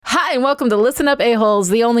Hi, and welcome to Listen Up, A-Holes,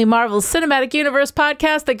 the only Marvel Cinematic Universe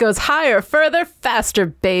podcast that goes higher, further, faster,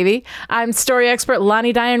 baby. I'm story expert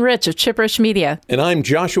Lonnie Diane Rich of Chipperish Media. And I'm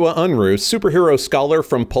Joshua Unruh, superhero scholar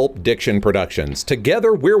from Pulp Diction Productions.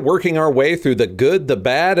 Together, we're working our way through the good, the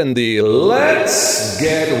bad, and the Let's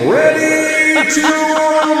Get Ready to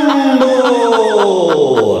Rumble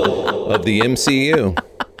of the MCU.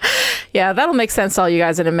 Yeah, that'll make sense to all you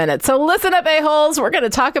guys in a minute. So listen up, A-Holes. We're going to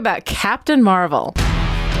talk about Captain Marvel.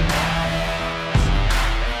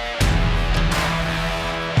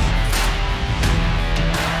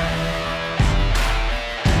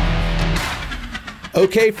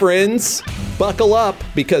 Okay, friends, buckle up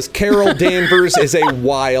because Carol Danvers is a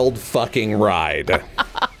wild fucking ride.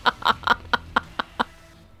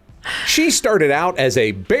 She started out as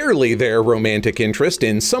a barely there romantic interest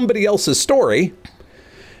in somebody else's story,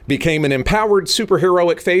 became an empowered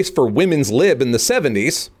superheroic face for women's lib in the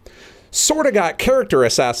 70s, sorta got character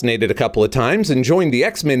assassinated a couple of times and joined the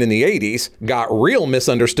X-Men in the 80s, got real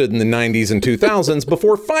misunderstood in the 90s and 2000s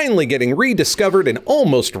before finally getting rediscovered and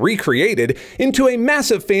almost recreated into a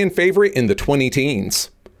massive fan favorite in the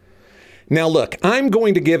 20-teens. Now look, I'm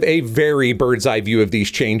going to give a very bird's eye view of these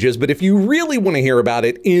changes, but if you really want to hear about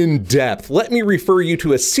it in depth, let me refer you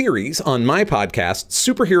to a series on my podcast,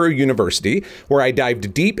 Superhero University, where I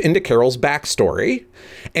dived deep into Carol's backstory.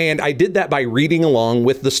 And I did that by reading along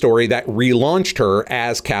with the story that relaunched her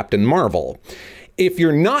as Captain Marvel. If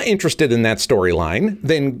you're not interested in that storyline,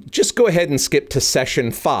 then just go ahead and skip to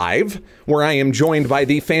session 5, where I am joined by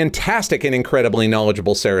the fantastic and incredibly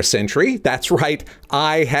knowledgeable Sarah Sentry. That's right,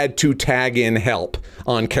 I had to tag in help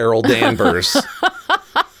on Carol Danvers.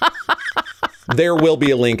 There will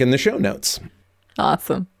be a link in the show notes.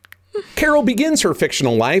 Awesome. Carol begins her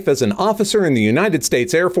fictional life as an officer in the United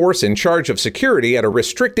States Air Force in charge of security at a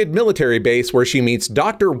restricted military base where she meets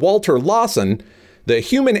Dr. Walter Lawson, the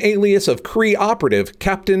human alias of Kree operative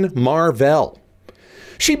Captain Mar-Vell.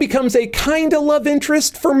 She becomes a kinda love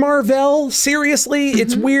interest for Mar-Vell. Seriously,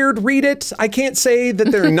 it's weird. Read it. I can't say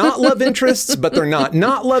that they're not love interests, but they're not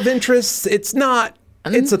love interests. It's not.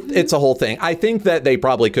 It's a whole thing. I think that they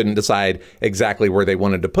probably couldn't decide exactly where they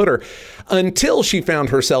wanted to put her until she found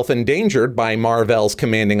herself endangered by Mar-Vell's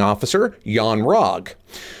commanding officer, Yon-Rogg.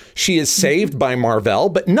 She is saved by Mar-Vell,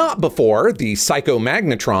 but not before the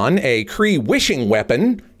Psycho-Magnetron, a Kree wishing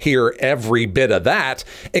weapon, hear every bit of that,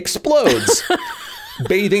 explodes,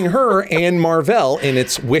 bathing her and Mar-Vell in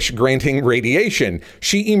its wish-granting radiation.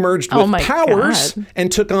 She emerged with powers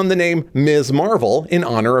and took on the name Ms. Marvel in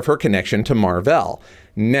honor of her connection to Mar-Vell.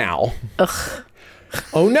 Now...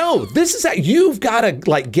 Oh no, this is you've got to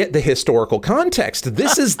get the historical context.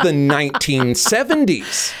 This is the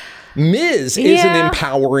 1970s. Ms. is an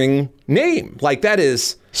empowering name. That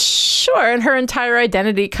is... Sure, and her entire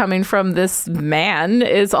identity coming from this man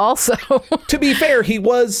is also... To be fair, he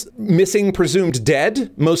was missing, presumed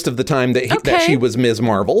dead most of the time that she was Ms.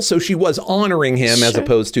 Marvel, so she was honoring him as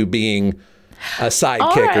opposed to being a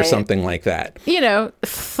sidekick or something like that.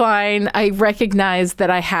 Fine. I recognize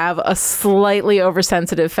that I have a slightly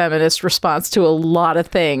oversensitive feminist response to a lot of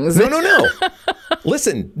things. No.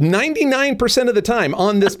 Listen, 99% of the time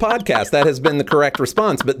on this podcast, that has been the correct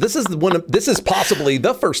response. But this is possibly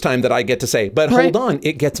the first time that I get to say, but hold on,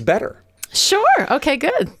 it gets better. Sure. Okay,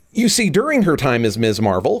 good. You see, during her time as Ms.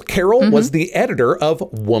 Marvel, Carol was the editor of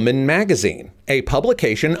Woman Magazine, a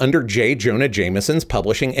publication under J. Jonah Jameson's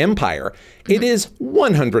publishing empire. It is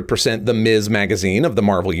 100% the Ms. Magazine of the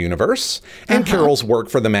Marvel Universe, and Carol's work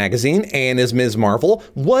for the magazine and as Ms. Marvel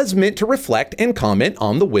was meant to reflect and comment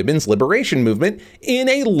on the women's liberation movement in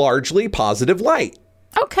a largely positive light.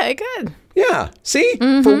 Okay, good. Yeah, see?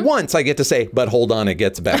 For once I get to say, but hold on, it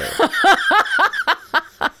gets better.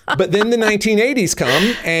 But then the 1980s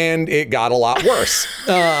come, and it got a lot worse.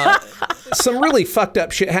 Some really fucked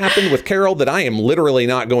up shit happened with Carol that I am literally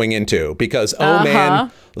not going into because,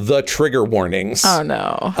 man, the trigger warnings. Oh,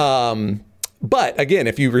 no. But again,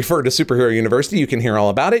 if you refer to Superhero University, you can hear all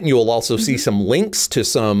about it, and you will also see some links to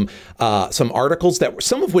some articles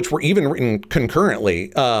some of which were even written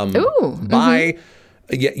concurrently by.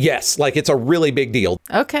 Yes, it's a really big deal.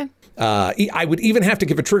 Okay. I would even have to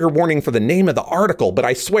give a trigger warning for the name of the article, but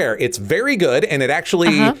I swear it's very good, and it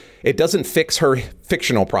actually it doesn't fix her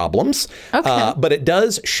fictional problems, but it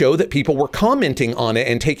does show that people were commenting on it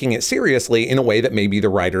and taking it seriously in a way that maybe the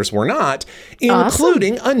writers were not,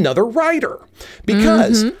 including another writer,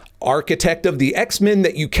 because architect of the X-Men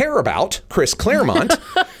that you care about, Chris Claremont,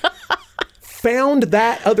 found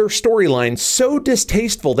that other storyline so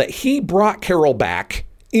distasteful that he brought Carol back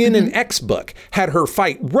in an X book, had her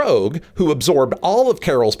fight Rogue, who absorbed all of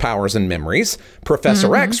Carol's powers and memories.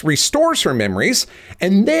 Professor X restores her memories,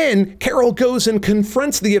 and then Carol goes and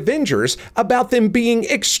confronts the Avengers about them being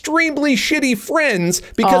extremely shitty friends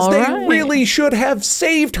because they really should have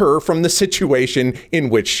saved her from the situation in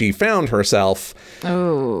which she found herself.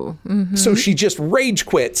 Oh. So she just rage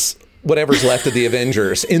quits whatever's left of the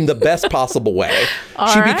Avengers in the best possible way.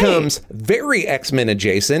 She becomes very X-Men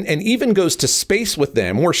adjacent and even goes to space with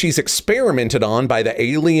them, where she's experimented on by the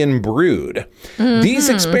alien brood. These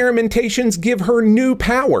experimentations give her new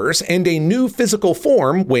powers and a new physical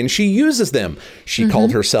form when she uses them. She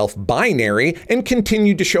called herself Binary and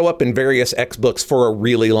continued to show up in various X books for a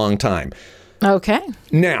really long time. Okay.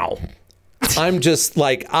 Now, I'm just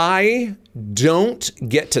like, I don't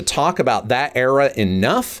get to talk about that era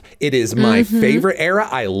enough. It is my favorite era.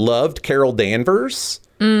 I loved Carol Danvers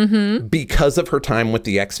because of her time with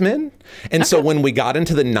the X-Men. And so when we got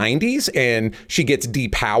into the 90s and she gets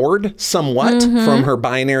depowered somewhat from her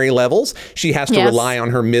binary levels, she has to rely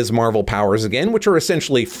on her Ms. Marvel powers again, which are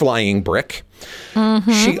essentially flying brick.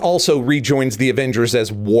 She also rejoins the Avengers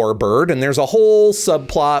as Warbird, and there's a whole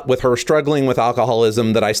subplot with her struggling with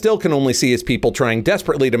alcoholism that I still can only see as people trying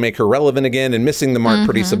desperately to make her relevant again and missing the mark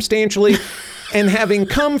pretty substantially. And having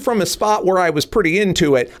come from a spot where I was pretty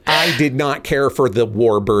into it, I did not care for the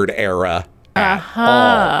Warbird era at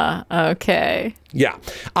all. Okay. Yeah,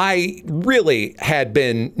 I really had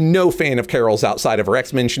been no fan of Carol's outside of her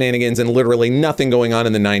X-Men shenanigans, and literally nothing going on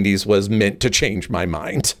in the 90s was meant to change my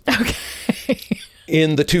mind. Okay.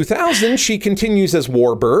 In the 2000s, she continues as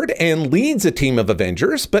Warbird and leads a team of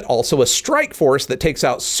Avengers, but also a strike force that takes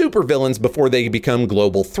out supervillains before they become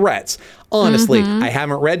global threats. Honestly, I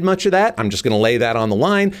haven't read much of that. I'm just going to lay that on the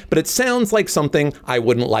line, but it sounds like something I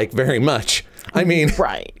wouldn't like very much. I mean,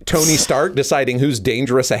 Tony Stark deciding who's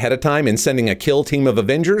dangerous ahead of time and sending a kill team of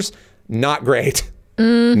Avengers, not great.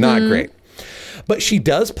 Not great. But she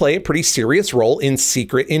does play a pretty serious role in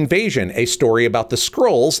Secret Invasion, a story about the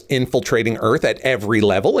Skrulls infiltrating Earth at every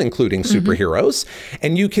level, including superheroes.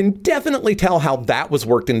 And you can definitely tell how that was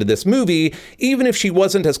worked into this movie, even if she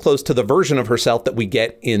wasn't as close to the version of herself that we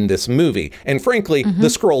get in this movie. And frankly, the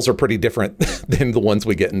Skrulls are pretty different than the ones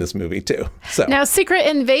we get in this movie, too. So now, Secret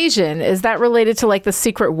Invasion, is that related to like the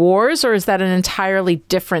Secret Wars, or is that an entirely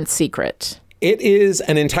different secret? It is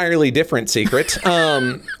an entirely different secret,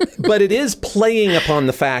 but it is playing upon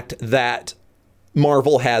the fact that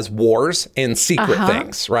Marvel has wars and secret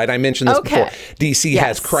things, right? I mentioned this before. DC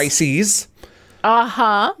has crises.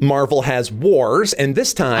 Marvel has wars, and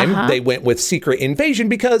this time they went with Secret Invasion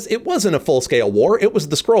because it wasn't a full-scale war. It was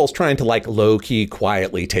the Skrulls trying to like low-key,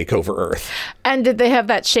 quietly take over Earth. And did they have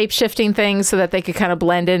that shape-shifting thing so that they could kind of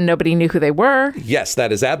blend in and nobody knew who they were? Yes,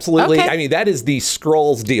 that is absolutely. I mean, that is the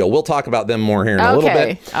Skrulls deal. We'll talk about them more here in a little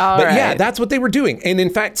bit. But yeah, that's what they were doing. And in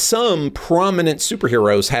fact, some prominent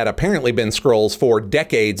superheroes had apparently been Skrulls for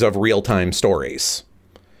decades of real-time stories.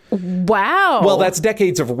 Wow. Well, that's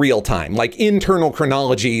decades of real time. Like internal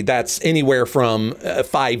chronology, that's anywhere from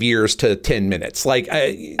 5 years to 10 minutes. Like,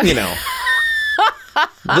 you know,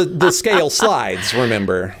 the scale slides,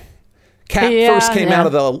 remember? Cap first came out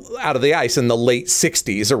of the ice in the late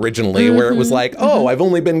 60s originally, where it was like, oh, I've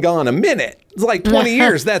only been gone a minute. It's like 20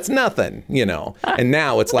 years. That's nothing, you know. And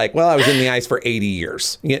now it's like, well, I was in the ice for 80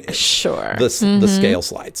 years. Sure. The scale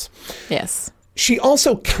slides. Yes. She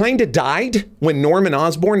also kind of died when Norman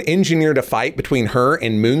Osborn engineered a fight between her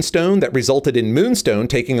and Moonstone that resulted in Moonstone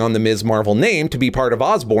taking on the Ms. Marvel name to be part of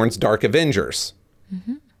Osborn's Dark Avengers.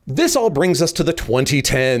 This all brings us to the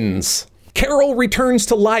 2010s. Carol returns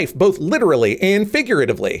to life, both literally and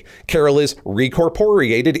figuratively. Carol is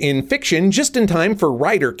recorporeated in fiction just in time for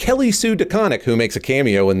writer Kelly Sue DeConnick, who makes a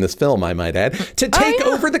cameo in this film, I might add, to take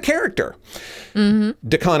over the character.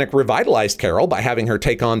 DeConnick revitalized Carol by having her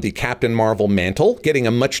take on the Captain Marvel mantle, getting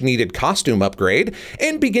a much-needed costume upgrade,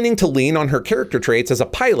 and beginning to lean on her character traits as a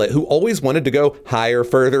pilot who always wanted to go higher,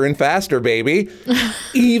 further, and faster, baby,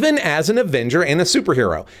 even as an Avenger and a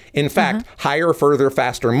superhero. In fact, Higher, Further,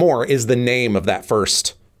 Faster, More is the name of that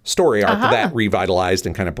first story arc that revitalized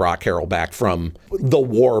and kind of brought Carol back from the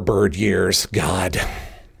Warbird years. God,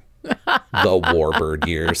 the Warbird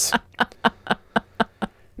years.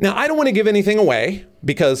 Now, I don't want to give anything away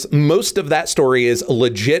because most of that story is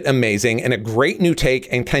legit amazing and a great new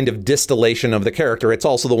take and kind of distillation of the character. It's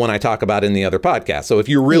also the one I talk about in the other podcast. So if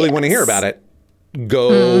you really want to hear about it, go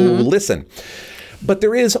listen. But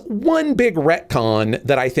there is one big retcon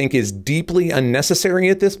that I think is deeply unnecessary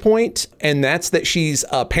at this point, and that's that she's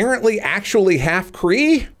apparently actually half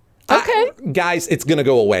Kree. Okay. Guys, it's going to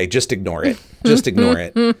go away. Just ignore it. Just ignore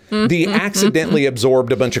it. The accidentally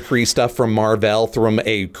absorbed a bunch of Kree stuff from Mar-Vell from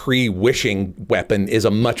a Kree wishing weapon is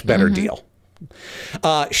a much better deal.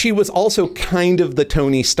 She was also kind of the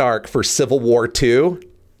Tony Stark for Civil War II.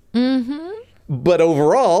 But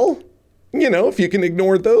overall, you know, if you can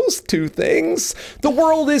ignore those two things, the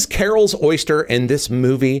world is Carol's oyster, and this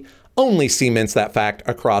movie only cements that fact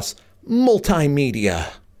across multimedia.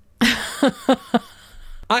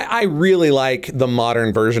 I really like the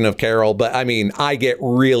modern version of Carol, but I mean, I get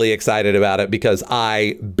really excited about it because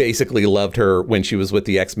I basically loved her when she was with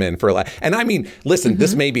the X-Men for like, and I mean, listen,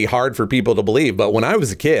 this may be hard for people to believe, but when I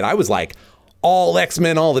was a kid, I was like all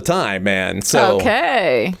X-Men all the time, man. So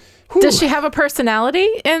okay. Whew. Does she have a personality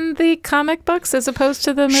in the comic books as opposed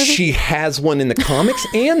to the movie? She has one in the comics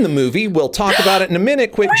and the movie. We'll talk about it in a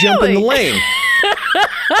minute. Quit jumping the lane.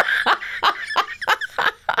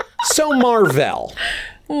 So Mar-Vell.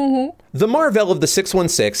 The Mar-Vell of the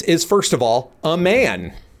 616 is, first of all, a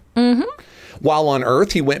man. While on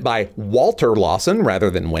Earth, he went by Walter Lawson rather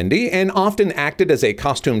than Wendy, and often acted as a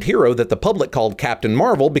costumed hero that the public called Captain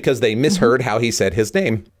Marvel because they misheard how he said his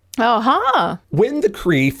name. When the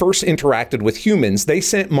Kree first interacted with humans, they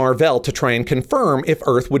sent Mar-Vell to try and confirm if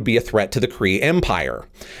Earth would be a threat to the Kree Empire.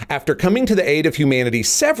 After coming to the aid of humanity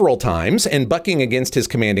several times and bucking against his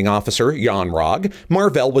commanding officer, Yon-Rogg,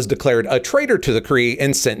 Mar-Vell was declared a traitor to the Kree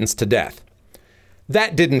and sentenced to death.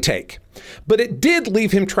 That didn't take, but it did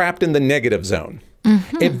leave him trapped in the negative zone.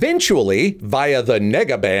 Eventually, via the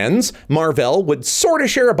Negabands, Mar-Vell would sort of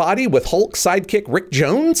share a body with Hulk sidekick Rick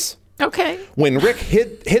Jones. Okay. When Rick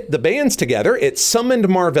hit the bands together, it summoned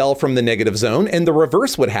Mar-Vell from the negative zone, and the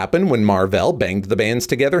reverse would happen when Mar-Vell banged the bands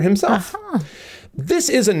together himself. This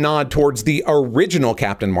is a nod towards the original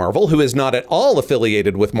Captain Marvel, who is not at all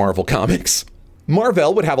affiliated with Marvel Comics.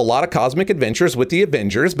 Mar-Vell would have a lot of cosmic adventures with the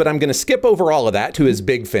Avengers, but I'm going to skip over all of that to his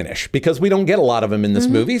big finish, because we don't get a lot of him in this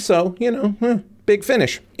movie, so, you know, big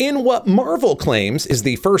finish. In what Marvel claims is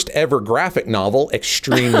the first ever graphic novel,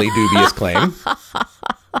 extremely dubious claim.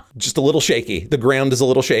 Just a little shaky. The ground is a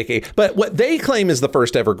little shaky. But what they claim is the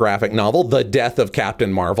first ever graphic novel, The Death of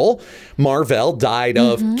Captain Marvel. Mar-Vell died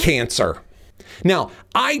of cancer. Now,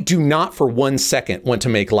 I do not for 1 second want to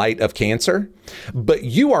make light of cancer, but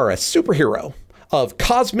you are a superhero of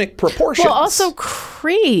cosmic proportions. Well, also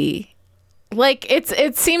Kree. Like,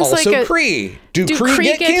 it seems also like Kree. Do Kree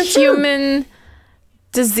get cancer? Human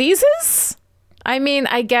diseases? I mean,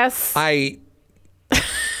 I guess.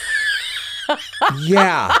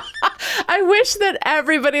 Yeah. I wish that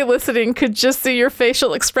everybody listening could just see your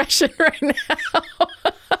facial expression right now.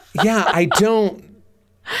 Yeah, I don't.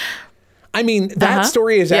 I mean, that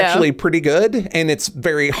story is actually pretty good, and it's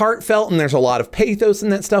very heartfelt, and there's a lot of pathos in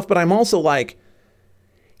that stuff, but I'm also like,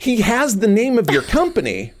 he has the name of your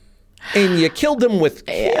company, and you killed him with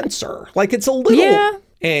cancer. Like, it's a little...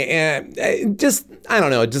 just, I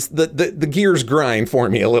don't know, just the gears grind for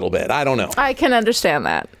me a little bit. I don't know. I can understand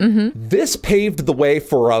that. This paved the way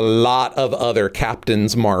for a lot of other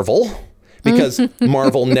Captains Marvel, because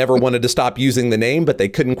Marvel never wanted to stop using the name, but they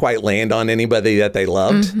couldn't quite land on anybody that they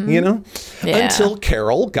loved, you know? Yeah. Until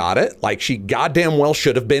Carol got it like she goddamn well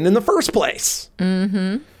should have been in the first place.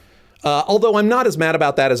 Although I'm not as mad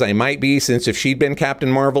about that as I might be, since if she'd been Captain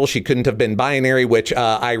Marvel, she couldn't have been binary, which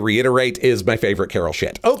I reiterate is my favorite Carol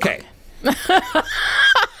shit. Okay. The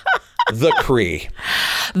Kree.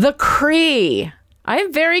 The Kree.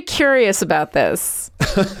 I'm very curious about this.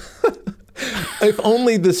 If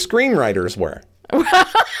only the screenwriters were.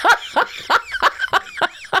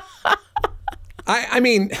 I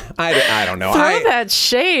mean, I don't know. Throw that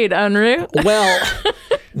shade, Unruh. Well,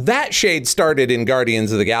 that shade started in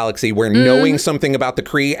Guardians of the Galaxy, where knowing something about the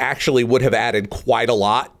Kree actually would have added quite a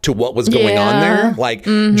lot to what was going on there. Like,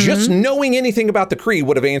 just knowing anything about the Kree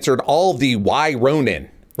would have answered all the why Ronin,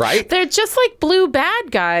 right? They're just like blue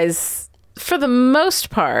bad guys for the most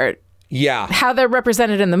part. Yeah. How they're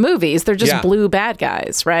represented in the movies. They're just blue bad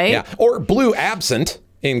guys, right? Yeah. Or blue absent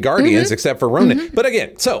in Guardians, except for Ronin. But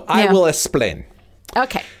again, so I will explain.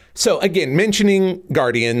 Okay. So again, mentioning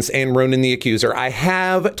Guardians and Ronan the Accuser, I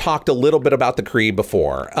have talked a little bit about the Kree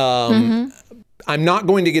before. I'm not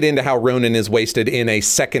going to get into how Ronan is wasted in a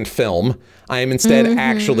second film. I am instead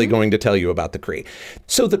actually going to tell you about the Kree.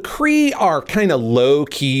 So the Kree are kind of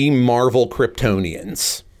low-key Marvel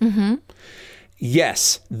Kryptonians.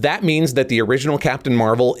 Yes, that means that the original Captain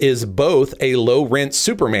Marvel is both a low-rent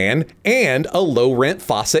Superman and a low-rent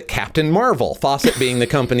Fawcett Captain Marvel. Fawcett being the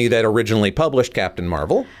company that originally published Captain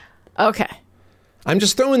Marvel. Okay. I'm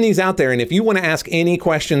just throwing these out there, and if you want to ask any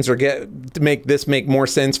questions or make this make more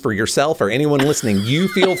sense for yourself or anyone listening, you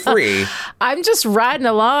feel free. I'm just riding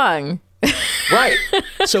along. Right.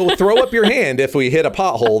 So throw up your hand if we hit a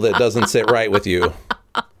pothole that doesn't sit right with you.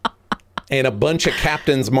 And a bunch of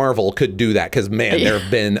Captains Marvel could do that because, man, there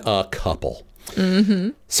have been a couple.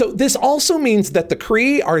 Mm-hmm. So this also means that the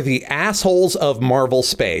Kree are the assholes of Marvel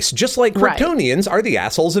space, just like Kryptonians are the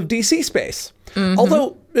assholes of DC space. Mm-hmm.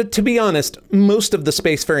 Although, to be honest, most of the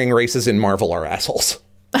spacefaring races in Marvel are assholes.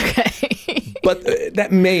 Okay. But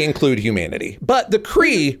that may include humanity. But the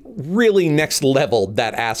Kree really next leveled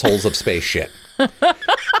that assholes of space shit.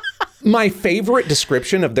 My favorite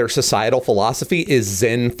description of their societal philosophy is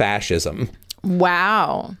Zen fascism.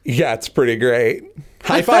 Wow. Yeah, it's pretty great.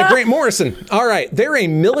 High five, Grant Morrison. All right. They're a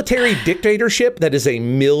military dictatorship that is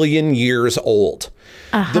 1,000,000 years old.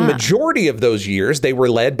 The majority of those years, they were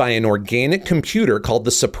led by an organic computer called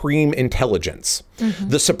the Supreme Intelligence. Mm-hmm.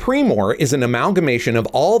 The Supremor is an amalgamation of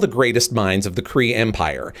all the greatest minds of the Kree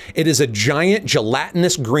Empire. It is a giant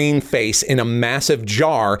gelatinous green face in a massive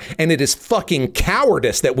jar, and it is fucking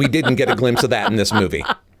cowardice that we didn't get a glimpse of that in this movie.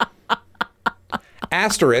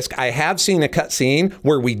 Asterisk, I have seen a cutscene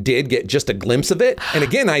where we did get just a glimpse of it. And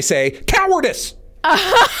again, I say, cowardice!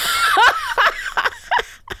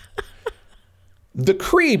 The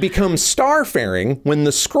Kree become starfaring when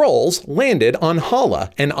the Skrulls landed on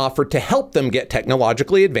Hala and offered to help them get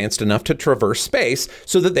technologically advanced enough to traverse space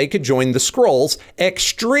so that they could join the Skrulls'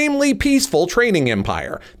 extremely peaceful trading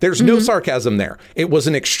empire. There's no sarcasm there. It was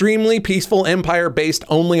an extremely peaceful empire based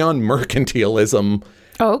only on mercantilism.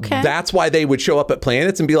 Okay. That's why they would show up at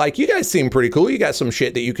planets and be like, you guys seem pretty cool. You got some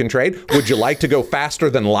shit that you can trade. Would you like to go faster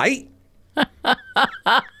than light?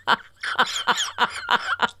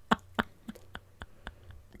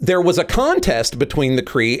 There was a contest between the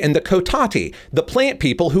Kree and the Kotati, the plant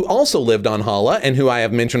people who also lived on Hala and who I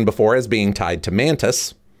have mentioned before as being tied to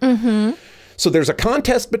Mantis. Mm-hmm. So there's a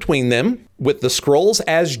contest between them with the Skrulls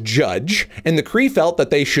as judge, and the Kree felt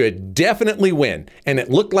that they should definitely win, and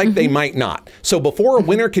it looked like they might not. So before a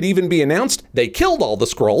winner could even be announced, they killed all the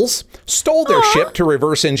Skrulls, stole their ship to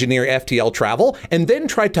reverse engineer FTL travel, and then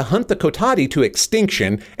tried to hunt the Kotati to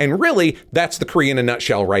extinction. And really, that's the Kree in a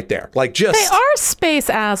nutshell right there. Like, just... They are space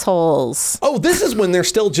assholes. Oh, this is when they're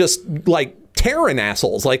still just, like, Terran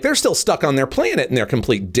assholes. Like, they're still stuck on their planet and they're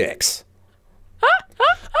complete dicks.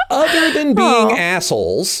 Other than being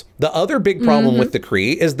assholes, the other big problem with the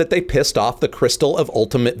Kree is that they pissed off the Crystal of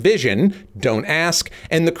Ultimate Vision. Don't ask.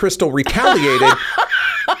 And the Crystal retaliated.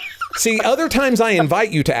 See, other times I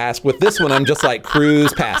invite you to ask. With this one, I'm just like,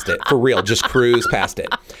 cruise past it. For real, just cruise past it.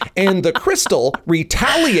 And the Crystal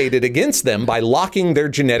retaliated against them by locking their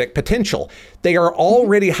genetic potential. They are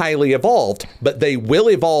already highly evolved, but they will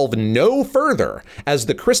evolve no further, as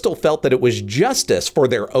the Crystal felt that it was justice for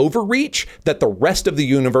their overreach that the rest of the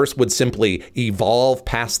universe would simply evolve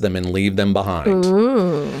past them and leave them behind.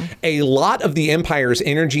 Ooh. A lot of the Empire's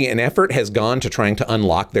energy and effort has gone to trying to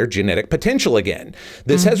unlock their genetic potential again.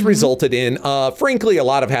 This has resulted in, frankly, a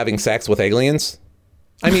lot of having sex with aliens.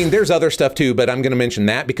 I mean, there's other stuff too, but I'm going to mention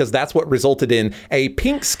that because that's what resulted in a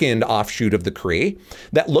pink-skinned offshoot of the Kree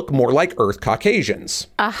that look more like Earth Caucasians.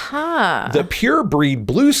 Aha. The pure breed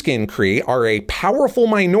blue-skinned Kree are a powerful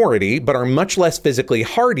minority, but are much less physically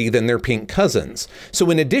hardy than their pink cousins.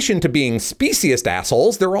 So in addition to being speciest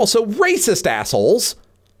assholes, they're also racist assholes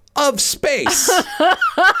of space.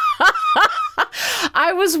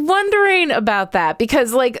 I was wondering about that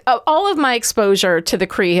because, like, all of my exposure to the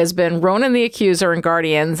Kree has been Ronan the Accuser and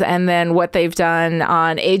Guardians, and then what they've done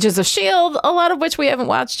on Agents of S.H.I.E.L.D., a lot of which we haven't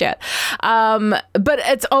watched yet. But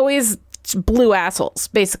it's always blue assholes,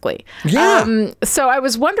 basically. Yeah. So I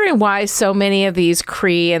was wondering why so many of these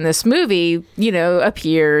Kree in this movie, you know,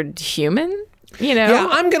 appeared human. You know? Yeah,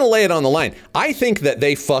 I'm going to lay it on the line. I think that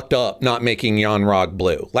they fucked up not making Yon-Rogg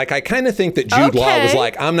blue. Like, I kind of think that Jude Law was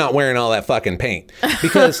like, I'm not wearing all that fucking paint.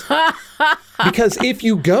 Because if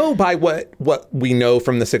you go by what we know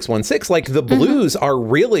from the 616, like, the blues are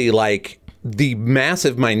really, like, the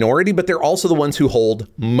massive minority, but they're also the ones who hold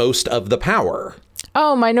most of the power.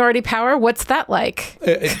 Oh, minority power? What's that like?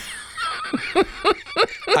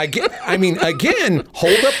 I mean, again,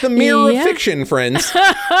 hold up the mirror of fiction, friends.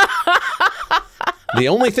 The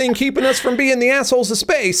only thing keeping us from being the assholes of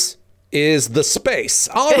space is the space.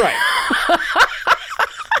 All right.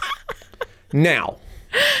 Now,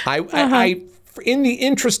 I in the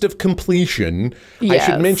interest of completion, I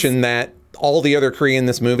should mention that all the other Kree in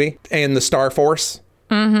this movie and the Star Force,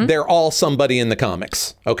 They're all somebody in the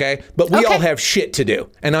comics, okay? But we all have shit to do,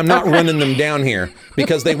 and I'm not running them down here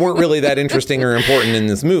because they weren't really that interesting or important in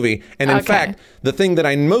this movie. And in fact, the thing that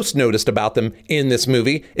I most noticed about them in this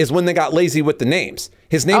movie is when they got lazy with the names.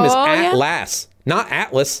 His name is Atlas, not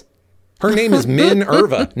Atlas. Her name is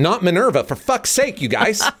Minerva, not Minerva. For fuck's sake, you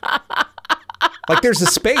guys. Like, there's a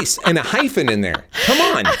space and a hyphen in there. Come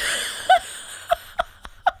on.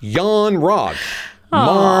 Jan Rog,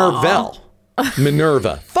 Marvel.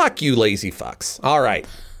 Minerva. Fuck you, lazy fucks. All right.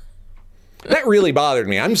 That really bothered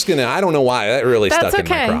me. I'm just going to, I don't know why. That really stuck in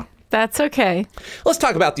my craw. That's okay. Let's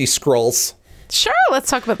talk about these Skrulls. Sure,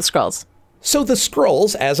 let's talk about the Skrulls. So the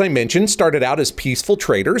Skrulls, as I mentioned, started out as peaceful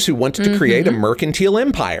traders who wanted to create a mercantile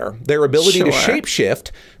empire. Their ability to shapeshift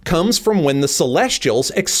comes from when the Celestials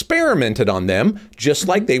experimented on them, just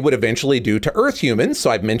like they would eventually do to Earth humans. So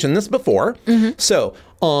I've mentioned this before. So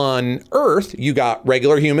on Earth, you got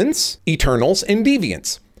regular humans, Eternals, and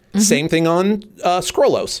Deviants. Same thing on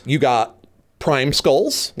Skrullos. You got Prime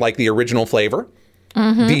Skulls, like the original flavor,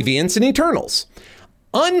 Deviants, and Eternals.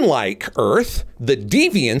 Unlike Earth, the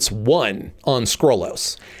Deviants won on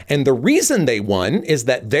Skrullos. And the reason they won is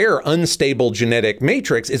that their unstable genetic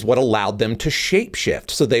matrix is what allowed them to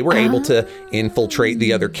shapeshift. So they were able to infiltrate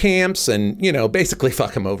the other camps and, you know, basically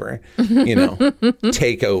fuck them over, you know,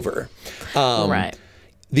 take over. Right.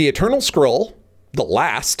 The Eternal Skrull,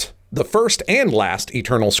 the first and last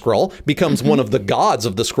Eternal Skrull, becomes one of the gods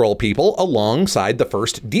of the Skrull people alongside the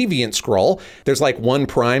first Deviant Skrull. There's like one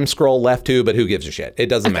Prime Skrull left too, but who gives a shit? It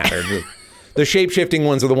doesn't matter. The shape-shifting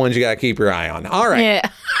ones are the ones you got to keep your eye on. All right. Yeah.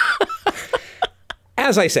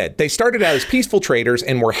 As I said, they started out as peaceful traders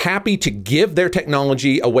and were happy to give their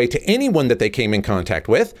technology away to anyone that they came in contact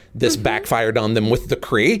with. This backfired on them with the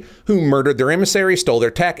Kree, who murdered their emissary, stole their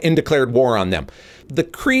tech, and declared war on them. The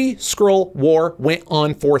Kree-Skrull War went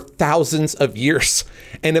on for thousands of years,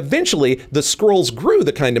 and eventually the Skrulls grew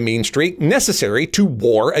the kind of mean streak necessary to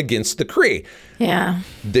war against the Kree. Yeah.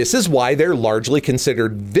 This is why they're largely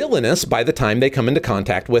considered villainous by the time they come into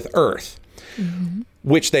contact with Earth,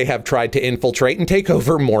 which they have tried to infiltrate and take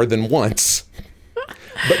over more than once.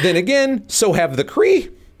 But then again, so have the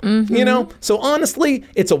Kree. You know, so honestly,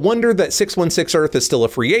 it's a wonder that 616 Earth is still a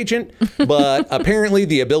free agent, but apparently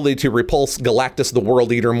the ability to repulse Galactus the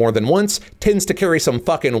World Eater more than once tends to carry some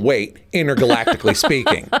fucking weight, intergalactically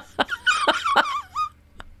speaking.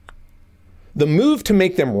 The move to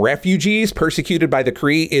make them refugees persecuted by the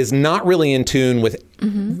Kree is not really in tune with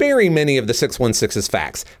very many of the 616's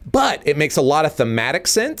facts, but it makes a lot of thematic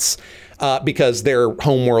sense because their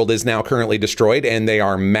homeworld is now currently destroyed and they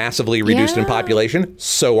are massively reduced in population.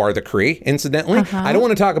 So are the Kree, incidentally. I don't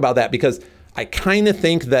want to talk about that because I kind of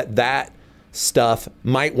think that stuff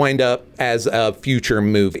might wind up as a future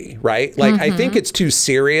movie, right? Like, I think it's too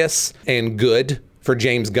serious and good for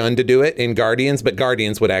James Gunn to do it in Guardians, but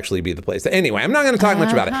Guardians would actually be the place. Anyway, I'm not going to talk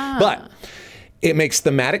much about it, but it makes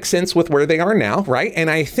thematic sense with where they are now, right? And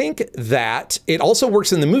I think that it also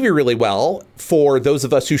works in the movie really well for those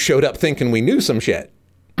of us who showed up thinking we knew some shit.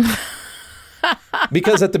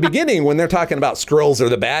 Because at the beginning, when they're talking about Skrulls are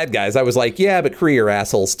the bad guys, I was like, yeah, but Kree are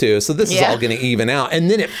assholes too. So this is all going to even out. And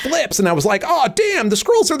then it flips and I was like, oh, damn, the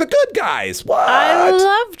Skrulls are the good guys. What? I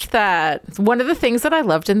loved that. It's one of the things that I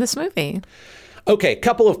loved in this movie. Okay,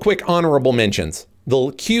 couple of quick honorable mentions.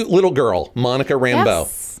 The cute little girl, Monica Rambeau.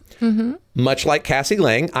 Yes. Much like Cassie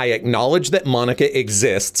Lang, I acknowledge that Monica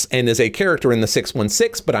exists and is a character in the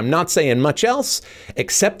 616, but I'm not saying much else,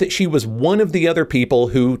 except that she was one of the other people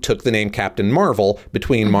who took the name Captain Marvel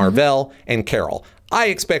between Marvel and Carol. I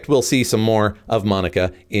expect we'll see some more of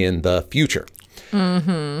Monica in the future.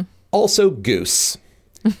 Also, Goose.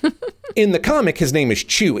 In the comic, his name is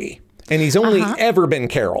Chewie, and he's only ever been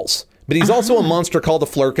Carol's. But he's also a monster called a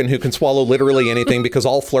Flurkin who can swallow literally anything because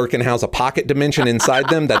all Flurkin has a pocket dimension inside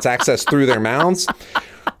them that's accessed through their mouths.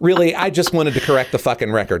 Really, I just wanted to correct the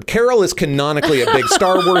fucking record. Carol is canonically a big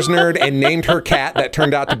Star Wars nerd and named her cat that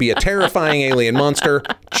turned out to be a terrifying alien monster,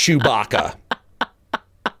 Chewbacca.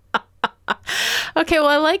 Okay, well,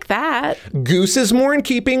 I like that. Goose is more in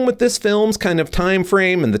keeping with this film's kind of time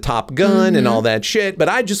frame and the Top Gun and all that shit. But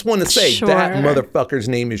I just want to say that motherfucker's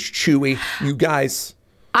name is Chewie, you guys.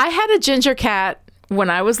 I had a ginger cat when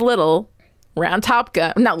I was little, around Top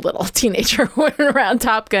Gun, not little, teenager, around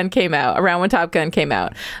Top Gun came out, around when Top Gun came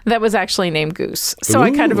out, that was actually named Goose. So I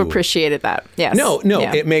kind of appreciated that. Yes. No,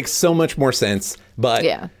 it makes so much more sense. But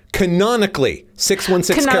canonically,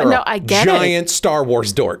 616 Carol, I get giant Star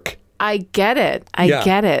Wars dork. I get it. I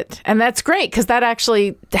get it. And that's great because that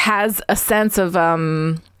actually has a sense of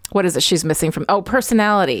what is it she's missing from? Oh,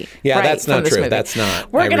 personality. Yeah, right, that's not true. Movie. That's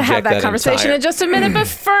not. We're going to have that conversation in just a minute. But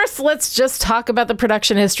first, let's just talk about the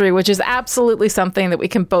production history, which is absolutely something that we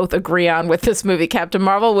can both agree on with this movie. Captain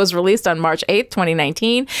Marvel was released on March 8th,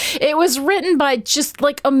 2019. It was written by just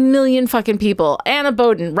like a million fucking people. Anna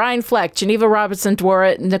Boden, Ryan Fleck, Geneva Robertson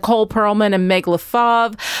Dworet, Nicole Perlman, and Meg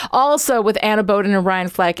LaFave. Also with Anna Boden and Ryan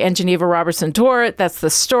Fleck and Geneva Robertson Dworet. That's the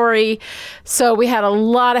story. So we had a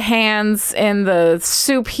lot of hands in the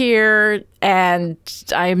soup here, and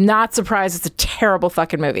I'm not surprised. It's a terrible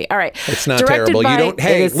fucking movie. All right. It's not terrible. You don't,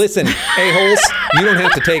 hey, listen, a-holes, you don't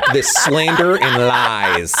have to take this slander and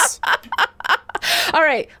lies. All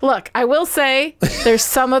right. Look, I will say there's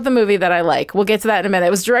some of the movie that I like. We'll get to that in a minute. It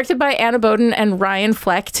was directed by Anna Boden and Ryan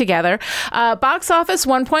Fleck together. Box office,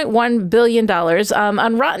 $1.1 billion.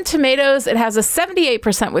 On Rotten Tomatoes, it has a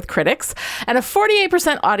 78% with critics and a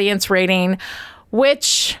 48% audience rating,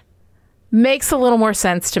 which makes a little more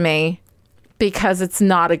sense to me because it's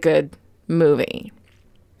not a good movie.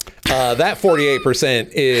 That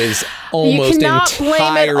 48% is almost entirely... You cannot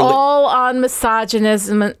blame it all on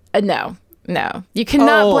misogynism. No. You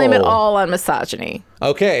cannot blame it all on misogyny.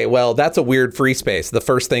 Okay, well, that's a weird free space. The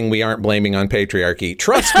first thing we aren't blaming on patriarchy.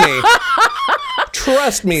 Trust me.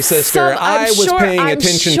 Trust me, sister. I was paying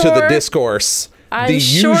attention to the discourse. The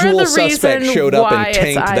usual suspect showed up and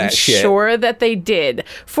tanked that shit. I'm sure that they did.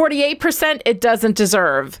 48% it doesn't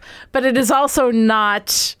deserve. But it is also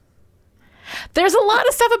not... There's a lot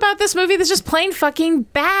of stuff about this movie that's just plain fucking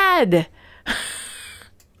bad.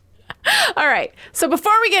 All right. So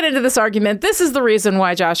before we get into this argument, this is the reason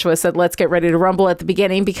why Joshua said, let's get ready to rumble at the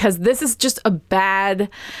beginning, because this is just a bad...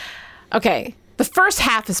 Okay. The first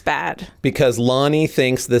half is bad. Because Lonnie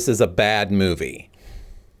thinks this is a bad movie.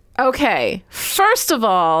 Okay. First of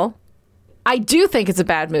all, I do think it's a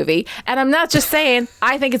bad movie. And I'm not just saying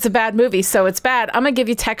I think it's a bad movie, so it's bad. I'm going to give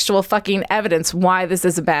you textual fucking evidence why this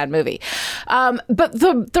is a bad movie. But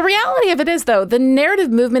the reality of it is, though, the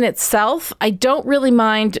narrative movement itself, I don't really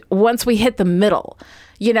mind once we hit the middle.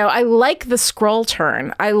 You know, I like the scroll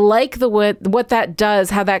turn. I like what that does,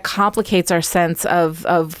 how that complicates our sense of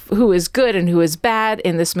who is good and who is bad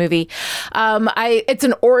in this movie. It's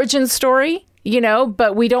an origin story. You know,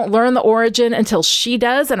 but we don't learn the origin until she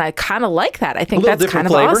does. And I kind of like that. I think that's kind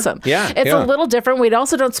of flavor. Awesome. Yeah. It's a little different. We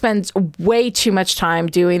also don't spend way too much time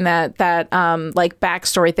doing that like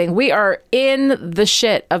backstory thing. We are in the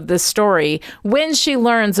shit of this story when she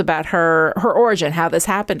learns about her origin, how this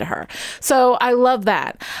happened to her. So I love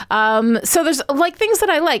that. So there's like things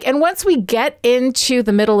that I like. And once we get into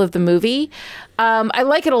the middle of the movie, I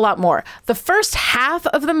like it a lot more. The first half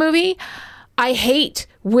of the movie, I hate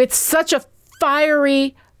with such a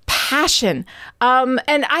fiery passion.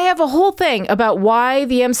 And I have a whole thing about why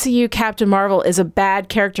the MCU Captain Marvel is a bad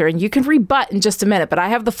character, and you can rebut in just a minute, but I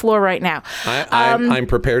have the floor right now. I'm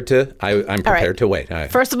prepared to. I'm prepared to wait.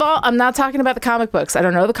 First of all, I'm not talking about the comic books. I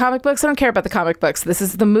don't know the comic books. I don't care about the comic books. This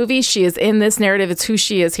is the movie. She is in this narrative. It's who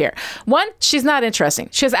she is here. One, she's not interesting.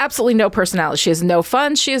 She has absolutely no personality. She has no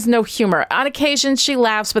fun. She has no humor. On occasion, she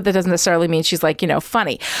laughs, but that doesn't necessarily mean she's like,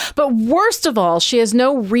 funny. But worst of all, she has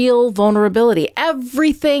no real vulnerability.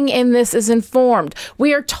 Everything in this is informed.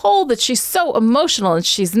 We are told that she's so emotional, and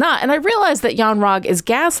she's not. And I realize that Jan Rog is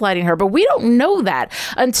gaslighting her, but we don't know that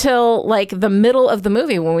until like the middle of the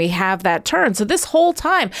movie when we have that turn. So this whole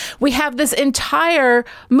time we have this entire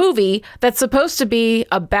movie that's supposed to be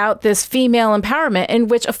about this female empowerment in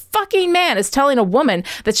which a fucking man is telling a woman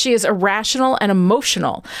that she is irrational and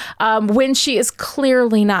emotional when she is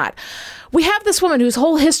clearly not. We have this woman whose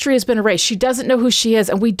whole history has been erased. She doesn't know who she is,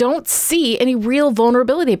 and we don't see any real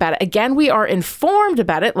vulnerability about it. Again, we are informed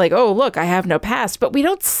about it, like, oh, look, I have no past, but we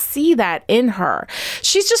don't see that in her.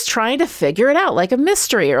 She's just trying to figure it out, like a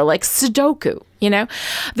mystery or like Sudoku.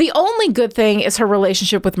 The only good thing is her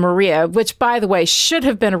relationship with Maria, which, by the way, should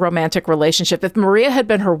have been a romantic relationship. If Maria had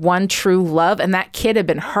been her one true love and that kid had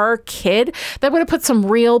been her kid, that would have put some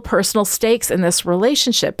real personal stakes in this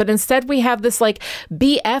relationship. But instead, we have this like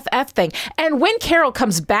BFF thing. And when Carol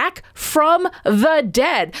comes back from the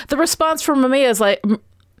dead, the response from Maria is like,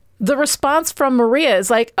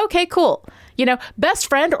 okay, cool. Best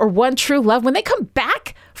friend or one true love, when they come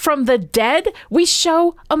back from the dead, we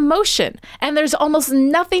show emotion. And there's almost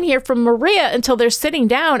nothing here from Maria until they're sitting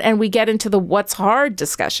down and we get into the what's hard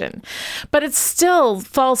discussion. But it still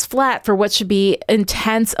falls flat for what should be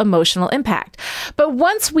intense emotional impact. But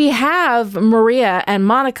once we have Maria and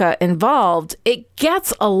Monica involved, it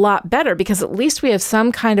gets a lot better because at least we have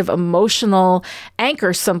some kind of emotional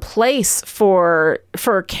anchor, some place for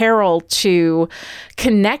Carol to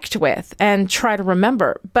connect with and try to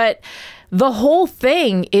remember. But the whole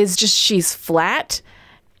thing is just she's flat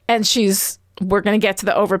and we're going to get to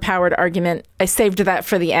the overpowered argument. I saved that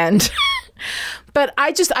for the end. But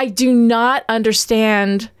I do not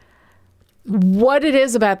understand what it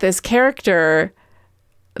is about this character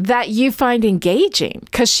that you find engaging,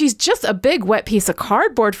 because she's just a big wet piece of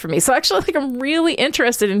cardboard for me. So actually, like, I'm really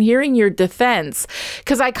interested in hearing your defense,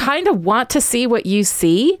 because I kind of want to see what you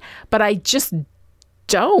see, but I just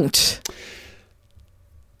don't.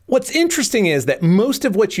 What's interesting is that most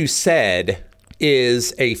of what you said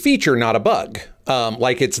is a feature, not a bug.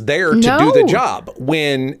 Like it's there to do the job,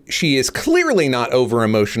 when she is clearly not over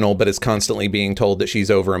emotional, but is constantly being told that she's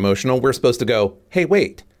over emotional. We're supposed to go, hey,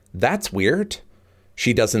 wait, that's weird.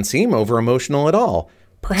 She doesn't seem over emotional at all.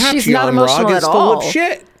 Perhaps Jan Rog is full of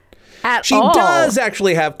shit. She does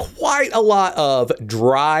actually have quite a lot of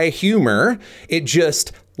dry humor. It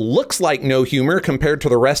just looks like no humor compared to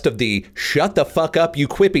the rest of the shut the fuck up, you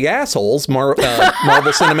quippy assholes Marvel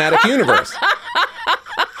Cinematic Universe.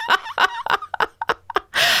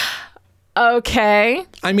 Okay.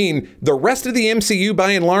 I mean, the rest of the MCU,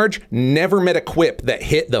 by and large, never met a quip that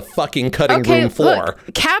hit the fucking cutting room floor.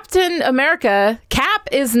 Look, Captain America, Cap,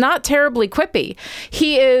 is not terribly quippy.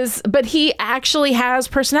 But he actually has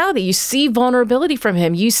personality. You see vulnerability from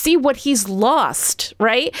him. You see what he's lost,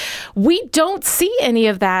 right? We don't see any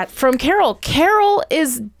of that from Carol. Carol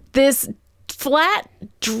is this flat,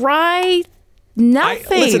 dry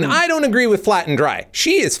nothing. I don't agree with flat and dry.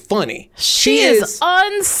 She is funny. She is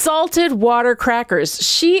unsalted water crackers.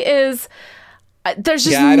 She is. There's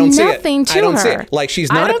just nothing to her. I don't see it. Like, she's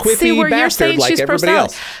not a quippy bastard like everybody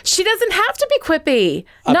else. She doesn't have to be quippy.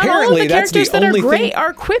 Apparently, not all of the characters that are great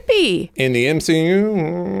are quippy. In the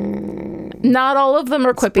MCU, not all of them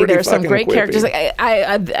are quippy. There are some great characters.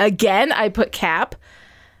 I put Cap.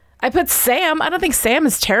 I put Sam. I don't think Sam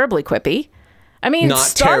is terribly quippy. I mean, not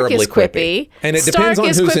Stark is quippy. And it depends on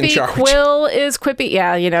who's in charge. Quill is quippy.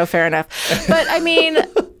 Yeah, fair enough. But I mean,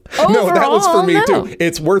 overall, no, that was for me too.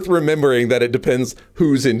 It's worth remembering that it depends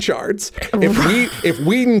who's in charge. If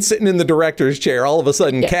Whedon's sitting in the director's chair, all of a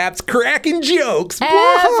sudden Cap's cracking jokes.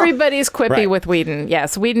 Everybody's quippy with Whedon.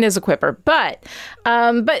 Yes, Whedon is a quipper. But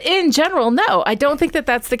in general, no, I don't think that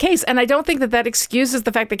that's the case. And I don't think that excuses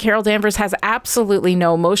the fact that Carol Danvers has absolutely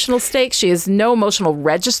no emotional stakes. She has no emotional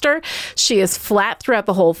register. She is flat throughout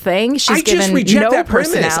the whole thing. She's given no that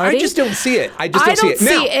personality. I just don't see it. I don't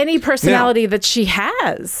see any personality that she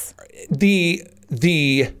has. The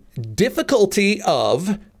difficulty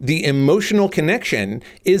of the emotional connection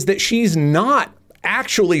is that she's not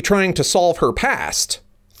actually trying to solve her past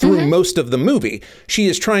through most of the movie. She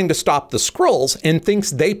is trying to stop the Skrulls and thinks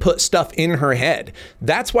they put stuff in her head.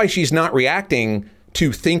 That's why she's not reacting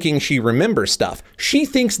to thinking she remembers stuff. She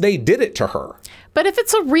thinks they did it to her. But if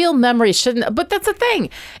it's a real memory, but that's the thing.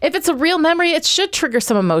 If it's a real memory, it should trigger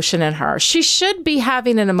some emotion in her. She should be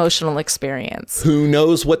having an emotional experience. Who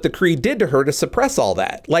knows what the Kree did to her to suppress all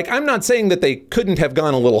that? Like, I'm not saying that they couldn't have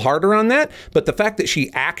gone a little harder on that, but the fact that she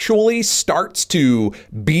actually starts to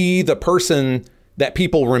be the person that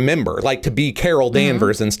people remember, like to be Carol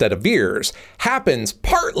Danvers instead of Veers, happens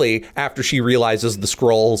partly after she realizes the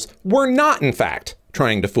Skrulls were not, in fact,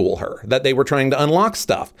 trying to fool her, that they were trying to unlock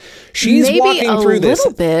stuff. She's walking through this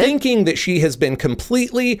thinking that she has been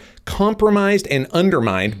completely compromised and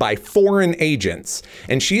undermined by foreign agents.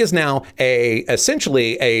 And she is now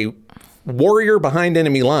essentially a warrior behind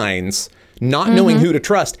enemy lines, not knowing who to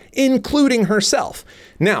trust, including herself.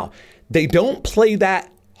 Now, they don't play that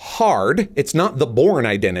hard. It's not the Bourne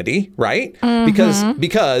identity, right? Because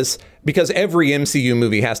every MCU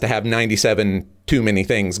movie has to have 97 too many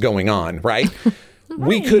things going on, right?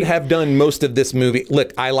 We could have done most of this movie.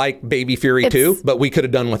 Look, I like Baby Fury too, but we could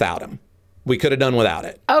have done without him. We could have done without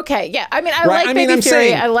it. Okay, yeah. I mean, I like Baby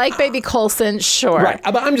Fury. I like Baby Coulson, sure. Right,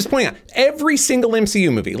 but I'm just pointing out, every single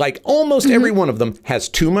MCU movie, like almost every one of them, has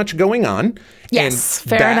too much going on. Yes,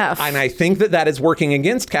 fair enough. And I think that is working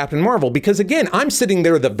against Captain Marvel because, again, I'm sitting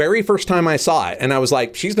there the very first time I saw it, and I was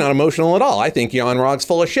like, she's not emotional at all. I think Jan Rog's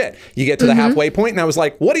full of shit. You get to the halfway point, and I was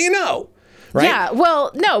like, what do you know? Right? Yeah,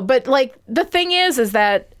 well, no, but like the thing is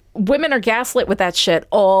that women are gaslit with that shit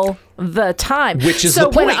all the time. Which is the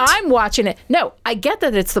point. So when I'm watching it, no, I get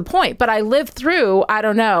that it's the point, but I lived through,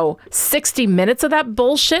 60 minutes of that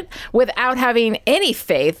bullshit without having any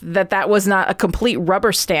faith that was not a complete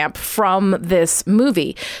rubber stamp from this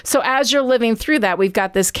movie. So as you're living through that, we've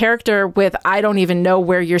got this character with, I don't even know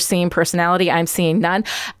where you're seeing personality. I'm seeing none.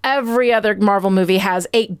 Every other Marvel movie has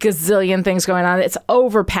 8 gazillion things going on. It's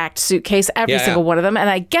overpacked suitcase, every single one of them. And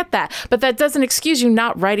I get that, but that doesn't excuse you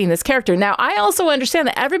not writing this character. Now, I also understand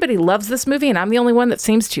that everybody loves this movie and I'm the only one that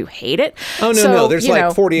seems to hate it. Oh, no. There's like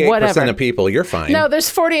 48% of people. You're fine. No, there's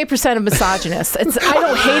 48% of misogynists. I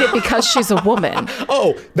don't hate it because she's a woman.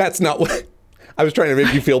 Oh, that's not what... I was trying to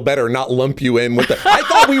make you feel better, not lump you in with the... I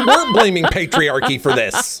thought we weren't blaming patriarchy for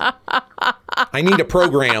this. I need a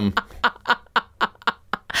program.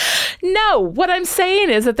 No, what I'm saying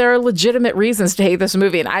is that there are legitimate reasons to hate this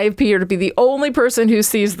movie, and I appear to be the only person who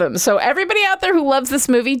sees them. So everybody out there who loves this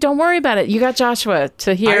movie, don't worry about it. You got Joshua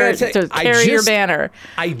to carry your banner.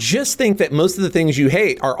 I just think that most of the things you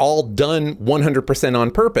hate are all done 100% on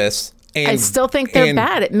purpose. I still think they're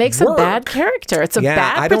bad. It makes a bad character. It's a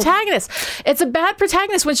bad protagonist. It's a bad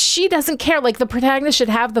protagonist when she doesn't care. Like, the protagonist should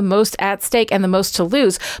have the most at stake and the most to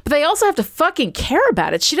lose, but they also have to fucking care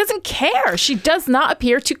about it. She doesn't care. She does not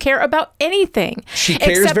appear to care about anything. She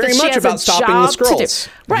cares very much about stopping the Skrulls.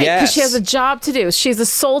 Right, because she has a job to do. She's a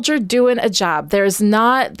soldier doing a job. There's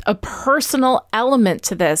not a personal element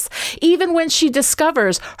to this. Even when she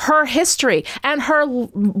discovers her history and her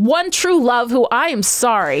one true love, who I am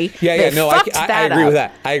sorry, I agree with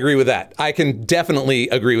that. I agree with that. I can definitely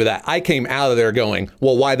agree with that. I came out of there going,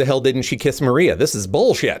 well, why the hell didn't she kiss Maria? This is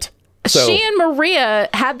bullshit. So, she and Maria,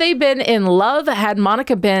 had they been in love, had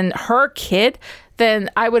Monica been her kid,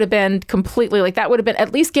 then I would have been completely like, that would have been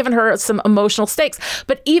at least given her some emotional stakes.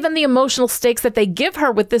 But even the emotional stakes that they give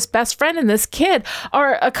her with this best friend and this kid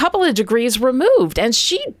are a couple of degrees removed. And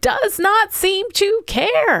she does not seem to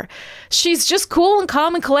care. She's just cool and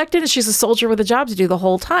calm and collected, and she's a soldier with a job to do the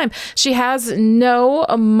whole time. She has no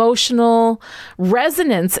emotional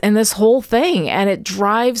resonance in this whole thing, and it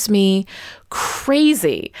drives me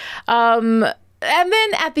crazy. And then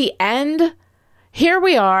at the end, here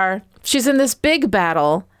we are. She's in this big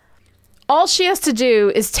battle. All she has to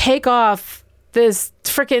do is take off this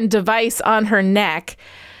freaking device on her neck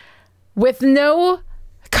with no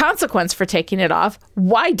consequence for taking it off.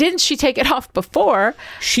 Why didn't she take it off before?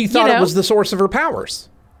 She thought it was the source of her powers.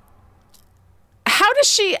 How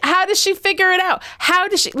does she figure it out? How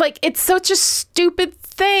does she, like, it's such a stupid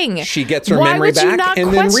thing. She gets her memory back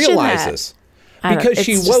and then realizes. Because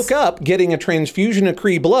she woke up getting a transfusion of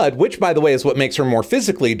Kree blood, which, by the way, is what makes her more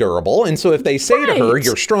physically durable. And so if they say to her,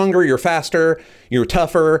 you're stronger, you're faster, you're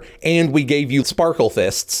tougher, and we gave you sparkle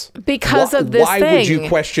fists. Because of this thing. Why would you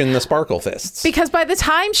question the sparkle fists? Because by the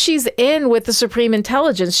time she's in with the Supreme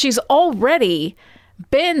Intelligence, she's already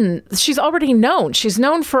known. She's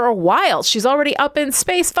known for a while. She's already up in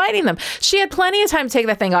space fighting them. She had plenty of time to take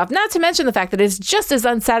that thing off. Not to mention the fact that it's just as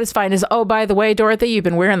unsatisfying as, oh, by the way, Dorothy, you've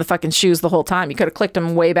been wearing the fucking shoes the whole time. You could have clicked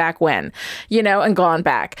them way back when, and gone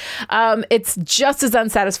back. It's just as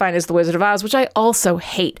unsatisfying as The Wizard of Oz, which I also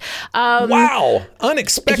hate. Wow.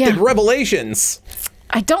 Unexpected revelations.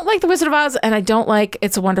 I don't like The Wizard of Oz, and I don't like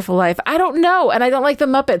It's a Wonderful Life. I don't know, and I don't like The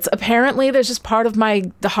Muppets. Apparently, there's just part of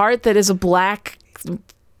my heart that is a black...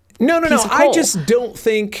 No. I just don't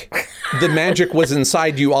think the magic was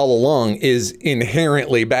inside you all along is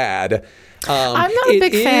inherently bad. I'm not a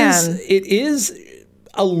big fan. It is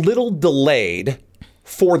a little delayed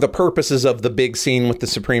for the purposes of the big scene with the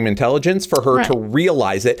Supreme Intelligence for her to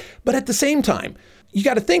realize it. But at the same time, you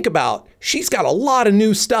got to think about, she's got a lot of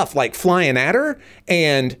new stuff like flying at her.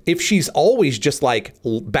 And if she's always just like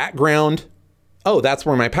background, oh, that's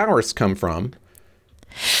where my powers come from.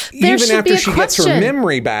 Even after she gets her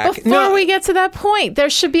memory back. Before we get to that point, there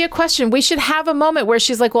should be a question. We should have a moment where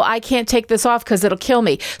she's like, well, I can't take this off because it'll kill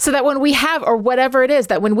me. So that when we have, or whatever it is,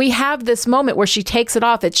 that when we have this moment where she takes it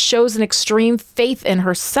off, it shows an extreme faith in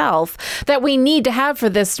herself that we need to have for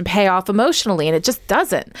this to pay off emotionally. And it just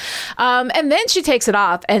doesn't. And then she takes it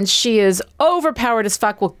off and she is overpowered as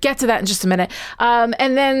fuck. We'll get to that in just a minute.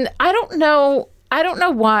 And then I don't know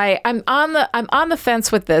why I'm on the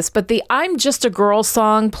fence with this, but the I'm Just a Girl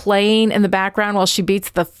song playing in the background while she beats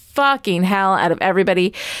the fucking hell out of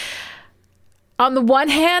everybody. On the one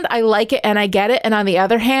hand, I like it and I get it. And on the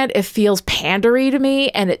other hand, it feels pandery to me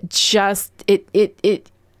and it just,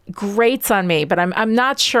 it grates on me, but I'm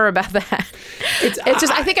not sure about that.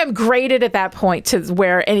 I think I'm grated at that point to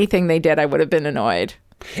where anything they did, I would have been annoyed.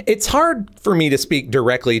 It's hard for me to speak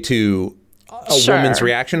directly to a woman's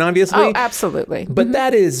reaction, obviously. Oh, absolutely. But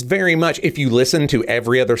that is very much, if you listen to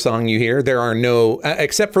every other song you hear, there are no,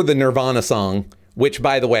 except for the Nirvana song, which,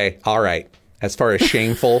 by the way, all right, as far as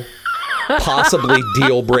shameful, possibly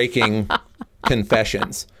deal-breaking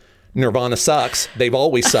confessions. Nirvana sucks. They've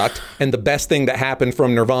always sucked. And the best thing that happened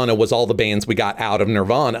from Nirvana was all the bands we got out of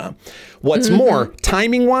Nirvana. What's more,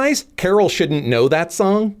 timing-wise, Carol shouldn't know that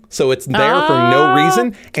song. So it's there for no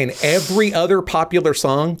reason. And every other popular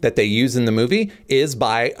song that they use in the movie is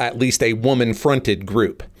by at least a woman-fronted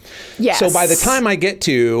group. Yes. So by the time I get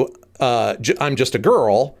to I'm Just a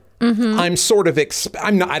Girl, I'm sort of,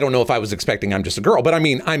 I don't know if I was expecting I'm Just a Girl, but I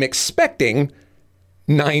mean, I'm expecting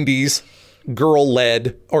 90s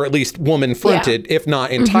girl-led, or at least woman-fronted, if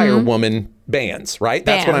not entire woman bands, right?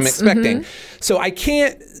 That's what I'm expecting. So I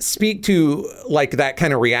can't speak to like that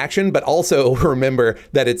kind of reaction, but also remember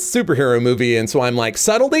that it's a superhero movie. And so I'm like,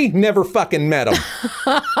 subtlety? Never fucking met them.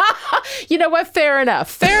 You know what? Fair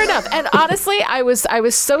enough. And honestly, I was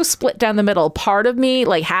so split down the middle. Part of me,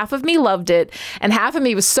 like half of me loved it, and half of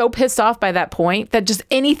me was so pissed off by that point that just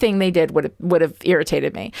anything they did would have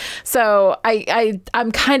irritated me. So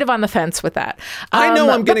I'm kind of on the fence with that. I know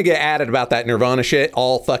I'm going to get added about that Nirvana shit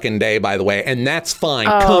all fucking day, by the way, and that's fine.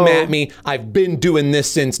 Come at me. I've been doing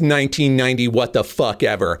this since 1990. What the fuck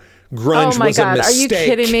ever. Grunge was a mistake. Are you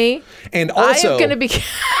kidding me? And also, I am going to be.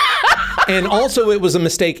 And also, it was a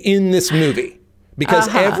mistake in this movie because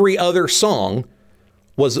every other song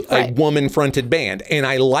was a woman-fronted band. And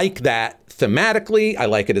I like that thematically. I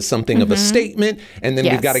like it as something of a statement. And then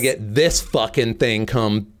we've got to get this fucking thing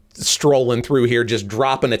come strolling through here, just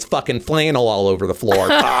dropping its fucking flannel all over the floor.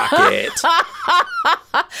 Fuck it.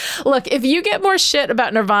 Look, if you get more shit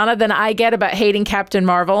about Nirvana than I get about hating Captain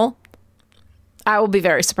Marvel, I will be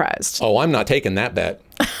very surprised. Oh, I'm not taking that bet.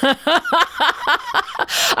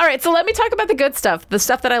 All right, so let me talk about the good stuff, the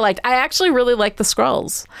stuff that I liked. I actually really liked the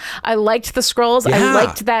Skrulls. I liked the Skrulls. Yeah. I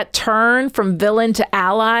liked that turn from villain to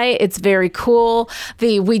ally. It's very cool.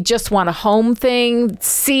 The we just want a home thing,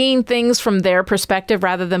 seeing things from their perspective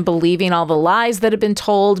rather than believing all the lies that had been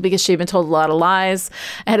told, because she'd been told a lot of lies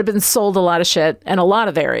and had been sold a lot of shit in a lot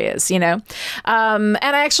of areas, you know? And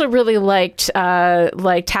I actually really liked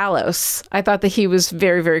Talos. I thought that he was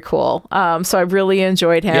very, very cool. So I really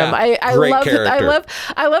enjoyed him. Yeah, I great love character.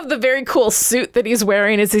 I love the very cool suit that he's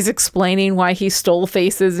wearing as he's explaining why he stole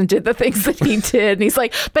faces and did the things that he did. And he's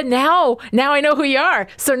like, but now I know who you are.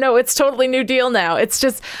 So no, it's totally new deal now. It's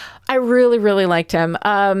just, I really, really liked him.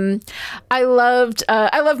 I loved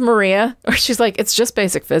Maria, where she's like, it's just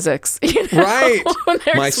basic physics. You know? Right.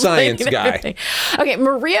 My science guy. Everything. Okay,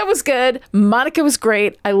 Maria was good. Monica was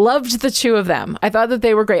great. I loved the two of them. I thought that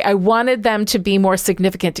they were great. I wanted them to be more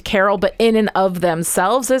significant to Carol, but in and of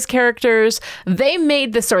themselves as characters, they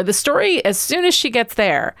made the story, as soon as she gets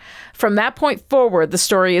there, from that point forward, the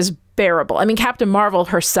story is bearable. I mean, Captain Marvel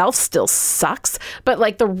herself still sucks, but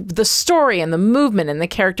like the story and the movement and the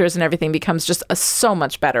characters and everything becomes just so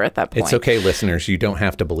much better at that point. It's okay, listeners. You don't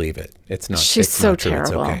have to believe it. It's not. She's it's so not true.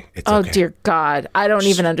 terrible. It's okay. It's oh okay. Dear God, I don't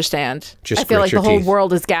even understand. Just I feel like grit the your whole teeth.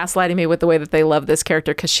 world is gaslighting me with the way that they love this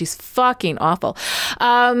character because she's fucking awful.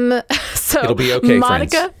 So It'll be okay,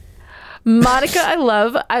 Monica. friends. Monica,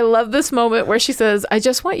 I love this moment where she says, I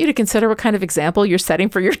just want you to consider what kind of example you're setting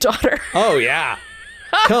for your daughter. Oh, yeah.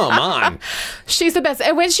 Come on. She's the best.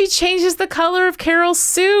 And when she changes the color of Carol's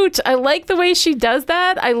suit, I like the way she does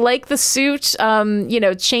that. I like the suit,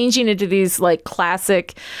 changing into these like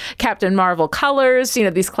classic Captain Marvel colors,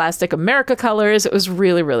 these classic America colors. It was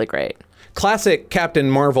really, really great. Classic Captain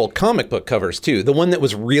Marvel comic book covers, too. The one that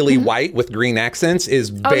was really white with green accents is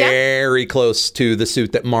very close to the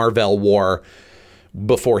suit that Marvel wore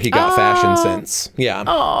before he got fashion sense. Yeah.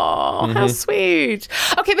 Oh, how sweet.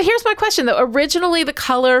 Okay, but here's my question, though. Originally, the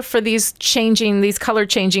color for these color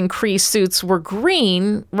changing Kree suits were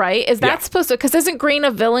green, right? Is that supposed to, because isn't green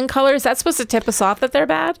a villain color? Is that supposed to tip us off that they're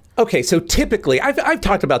bad? Okay, so typically, I've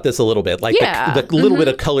talked about this a little bit, like the little bit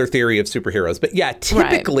of color theory of superheroes. But yeah,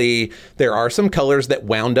 typically, there are some colors that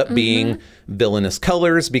wound up being villainous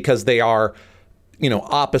colors because they are,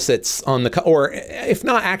 opposites on the, or if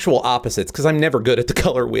not actual opposites, because I'm never good at the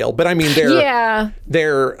color wheel, but I mean, they're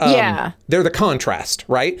the contrast,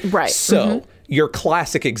 right? Right. So your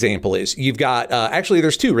classic example is you've got, actually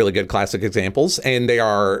there's two really good classic examples, and they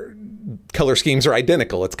are, color schemes are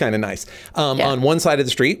identical. It's kind of nice. On one side of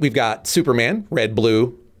the street, we've got Superman, red,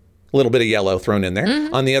 blue, a little bit of yellow thrown in there.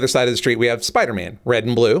 On the other side of the street, we have Spider-Man, red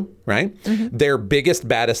and blue, right? Their biggest,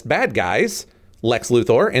 baddest bad guys, Lex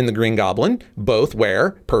Luthor and the Green Goblin, both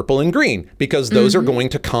wear purple and green because those are going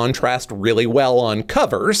to contrast really well on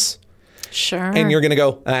covers. Sure. And you're going to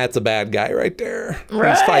go, that's a bad guy right there.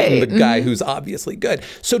 Right. He's fighting the guy who's obviously good.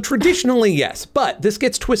 So traditionally, yes, but this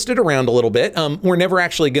gets twisted around a little bit. We're never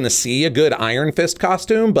actually going to see a good Iron Fist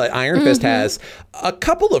costume, but Iron Fist has a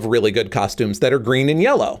couple of really good costumes that are green and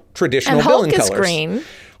yellow, traditional and villain Hulk colors. is green.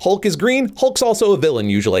 Hulk is green. Hulk's also a villain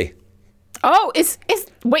usually. Oh,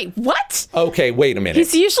 wait, what? Okay, wait a minute.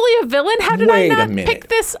 He's usually a villain? How did I not pick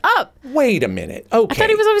this up? Wait a minute. Okay. I thought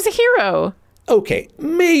he was always a hero. Okay,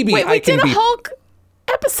 maybe Wait, we did a Hulk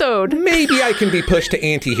episode. Maybe I can be pushed to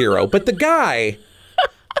anti-hero, but the guy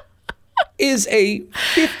is a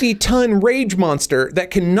 50-ton rage monster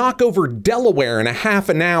that can knock over Delaware in a half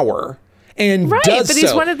an hour. And right, does but he's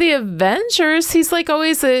so. one of the Avengers. He's like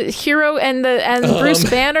always a hero, and Bruce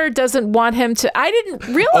Banner doesn't want him to. I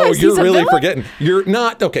didn't realize. Oh, you're he's a really villain? forgetting. You're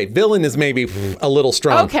not okay. Villain is maybe a little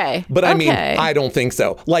strong. Okay, but I mean, okay. I don't think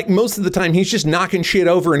so. Like most of the time, he's just knocking shit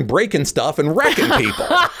over and breaking stuff and wrecking people.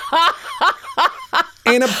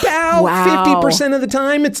 And about Wow. 50% of the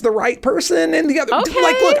time, it's the right person, and the other. Okay.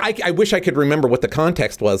 Like, look, I wish I could remember what the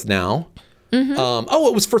context was now.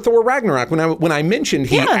 It was for Thor Ragnarok when I mentioned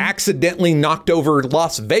he accidentally knocked over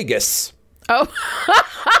Las Vegas. Oh.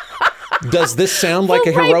 Does this sound like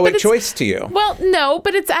Well, a right, heroic but it's- choice to you? Well, no,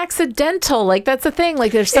 but it's accidental. Like that's the thing.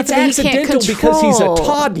 Like there's stuff It's that he can't accidental because he's a control.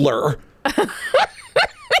 toddler.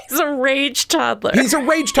 He's a rage toddler. He's a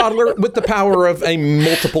rage toddler with the power of a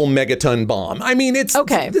multiple megaton bomb. I mean, it's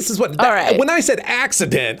Okay. This is what. All right. When I said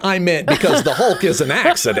accident, I meant because the Hulk is an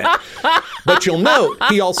accident. But you'll note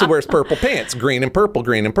he also wears purple pants, green and purple,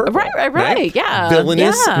 green and purple. Right, yeah,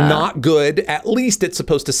 Villainous, yeah. not good. At least it's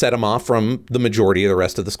supposed to set him off from the majority of the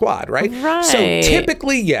rest of the squad, right? Right. So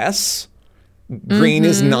typically, yes, green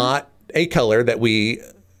is not a color that we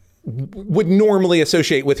would normally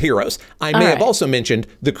associate with heroes. I may have right. also mentioned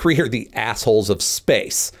the Kree are the assholes of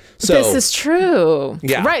space. So This is true.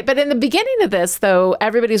 Yeah. Right. But in the beginning of this, though,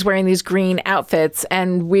 everybody's wearing these green outfits,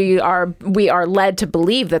 and we are led to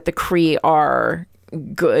believe that the Kree are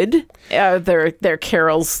good. They're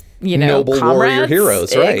Carol's, Noble comrades. warrior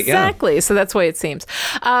heroes, right, yeah. Exactly. So that's why it seems. So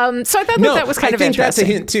I thought that was kind of I think that's a interesting.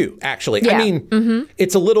 hint too, actually. Yeah. I mean,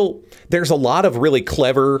 it's a little, there's a lot of really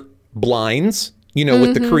clever blinds,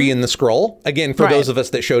 with the Kree and the Skrull. Again, for Right. those of us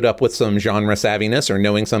that showed up with some genre savviness or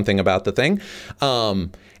knowing something about the thing.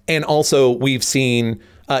 And also we've seen,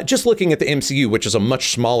 just looking at the MCU, which is a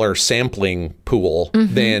much smaller sampling pool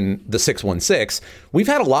than the 616, we've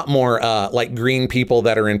had a lot more like green people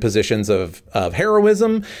that are in positions of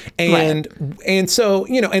heroism. And so,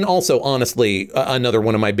 and also honestly, another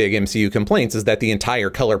one of my big MCU complaints is that the entire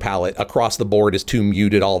color palette across the board is too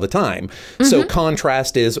muted all the time. So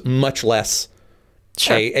contrast is much less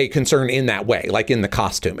a concern in that way, like in the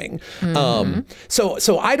costuming.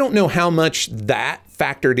 So I don't know how much that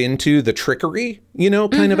factored into the trickery,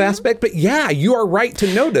 kind of aspect. But yeah, you are right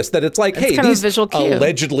to notice that it's like, hey, kind of a these visual cue.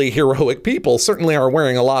 allegedly heroic people certainly are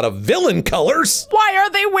wearing a lot of villain colors. Why are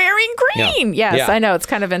they wearing green? Yeah. Yes, Yeah. I know. It's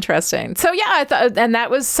kind of interesting. So yeah, I thought, and that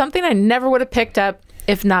was something I never would have picked up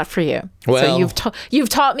if not for you. Well- So you've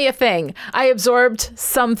taught me a thing. I absorbed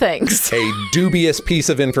some things. A dubious piece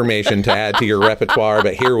of information to add to your repertoire,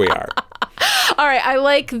 but here we are. All right, I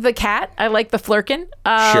like the cat. I like the Flurkin.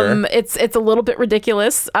 Sure. It's a little bit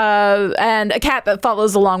ridiculous, and a cat that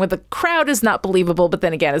follows along with the crowd is not believable. But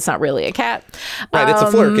then again, it's not really a cat. Right, it's a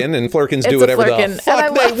Flurkin, and Flurkins do it's a whatever Flurkin, the and fuck I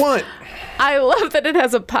they love- want. I love that it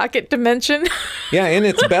has a pocket dimension. Yeah, in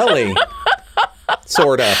its belly.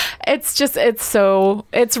 Sorta.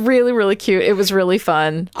 It's really, really cute. It was really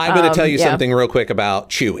fun. I'm going to tell you yeah. something real quick about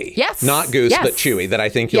Chewie. Yes. Not Goose, Yes. but Chewie that I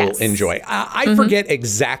think you'll Yes. enjoy. I forget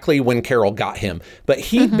exactly when Carol got him, but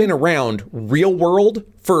he'd been around real world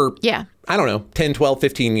for, Yeah. I don't know, 10, 12,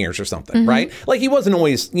 15 years or something, right? Like he wasn't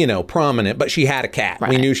always, prominent, but she had a cat. We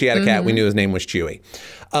Right. knew she had a cat. We knew his name was Chewie.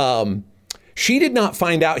 She did not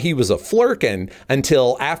find out he was a Flurkin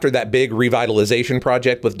until after that big revitalization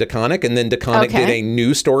project with DeConnick. And then DeConnick Okay. did a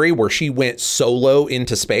new story where she went solo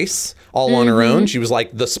into space all on her own. She was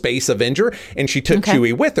like the Space Avenger, and she took Okay.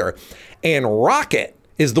 Chewie with her. And Rocket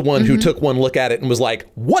is the one who took one look at it and was like,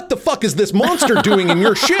 what the fuck is this monster doing in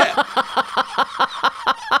your ship?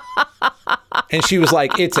 And she was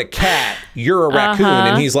like, it's a cat. You're a raccoon.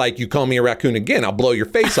 And he's like, you call me a raccoon again, I'll blow your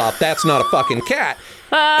face off. That's not a fucking cat.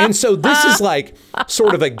 And so this is like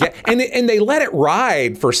sort of and they let it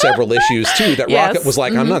ride for several issues too. That Yes. Rocket was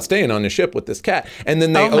like, I'm not staying on the ship with this cat. And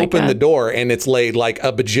then they Oh my opened the God. door and it's laid like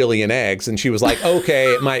a bajillion eggs. And she was like,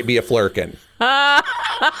 okay, it might be a Flurkin.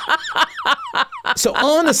 So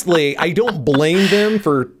honestly, I don't blame them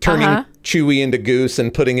for turning Chewie into Goose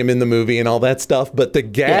and putting him in the movie and all that stuff. But the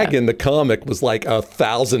gag Yeah. in the comic was like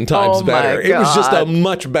 1,000 times Oh my better. It was just a God.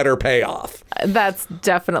 much better payoff. That's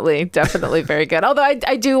definitely very good. Although I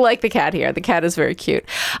do like the cat here. The cat is very cute.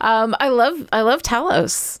 I love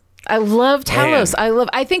Talos. I love Talos.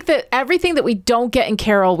 I think that everything that we don't get in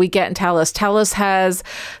Carol, we get in Talos. Talos has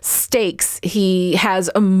stakes. He has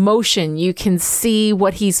emotion. You can see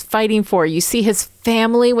what he's fighting for. You see his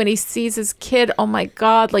family when he sees his kid. Oh my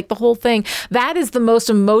God, like the whole thing. That is the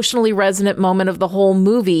most emotionally resonant moment of the whole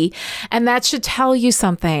movie. And that should tell you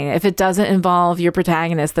something. If it doesn't involve your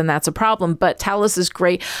protagonist, then that's a problem. But Talos is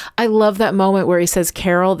great. I love that moment where he says,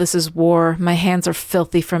 Carol, this is war. My hands are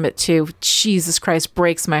filthy from it too. Jesus Christ,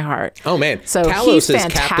 breaks my heart. Oh man, so Talos is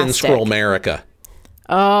Captain Skrull America.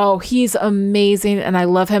 Oh, he's amazing. And I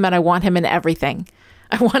love him and I want him in everything.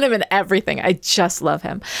 I want him in everything. I just love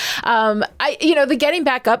him. The getting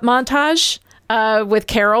back up montage with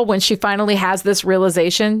Carol when she finally has this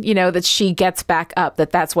realization, that she gets back up,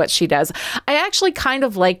 that's what she does. I actually kind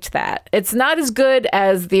of liked that. It's not as good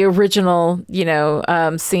as the original,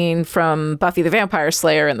 scene from Buffy the Vampire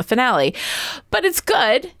Slayer in the finale, but it's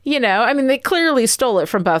good. They clearly stole it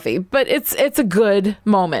from Buffy, but it's a good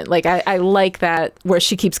moment. Like I like that where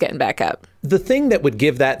she keeps getting back up. The thing that would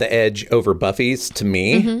give that the edge over Buffy's to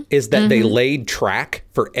me is that they laid track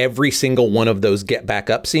for every single one of those get back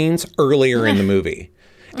up scenes earlier in the movie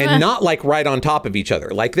and not like right on top of each other.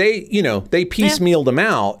 Like they piecemealed them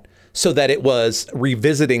out so that it was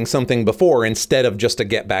revisiting something before instead of just a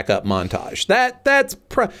get back up montage. That's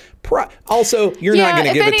also, you're not going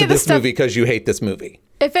to give it to this movie because you hate this movie.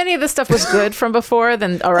 If any of this stuff was good from before,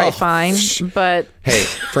 then all right, fine. But hey,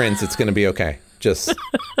 friends, it's going to be okay. It's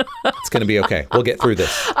going to be okay. We'll get through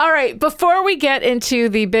this. All right. Before we get into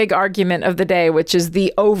the big argument of the day, which is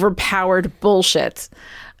the overpowered bullshit,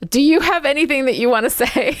 do you have anything that you want to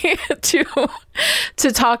say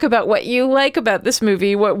to talk about what you like about this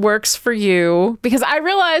movie, what works for you? Because I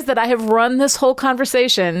realize that I have run this whole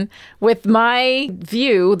conversation with my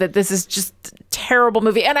view that this is just a terrible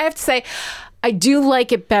movie. And I have to say, I do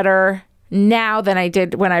like it better now than I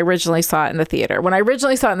did when I originally saw it in the theater. When I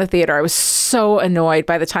originally saw it in the theater, I was so annoyed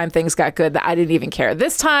by the time things got good that I didn't even care.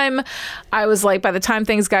 This time, I was like, by the time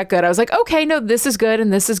things got good, I was like, okay, no, this is good,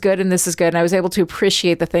 and this is good, and this is good. And I was able to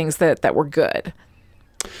appreciate the things that were good.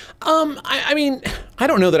 I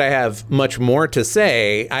don't know that I have much more to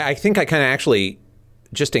say. I think I kind of actually,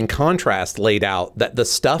 just in contrast, laid out that the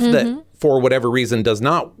stuff that, for whatever reason, does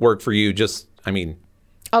not work for you, because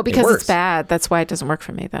it's bad. That's why it doesn't work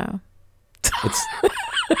for me, though.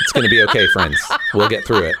 It's going to be okay, friends. We'll get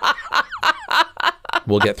through it.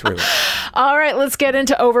 All right, let's get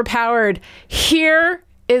into overpowered. I'm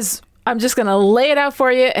just going to lay it out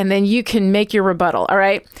for you, and then you can make your rebuttal. All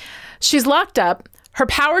right. She's locked up. Her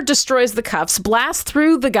power destroys the cuffs, blasts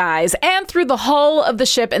through the guys and through the hull of the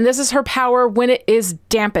ship. And this is her power when it is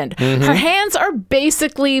dampened. Her hands are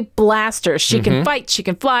basically blasters. She can fight, she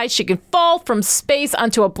can fly, she can fall from space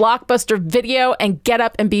onto a blockbuster video and get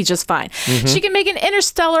up and be just fine. She can make an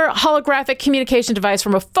interstellar holographic communication device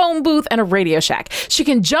from a phone booth and a Radio Shack. She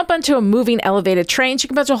can jump onto a moving elevated train. She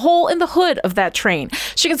can punch a hole in the hood of that train.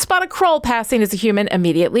 She can spot a Krull passing as a human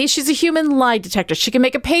immediately. She's a human lie detector. She can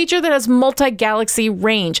make a pager that has multi-galaxy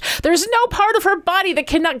range. There's no part of her body that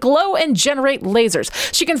cannot glow and generate lasers.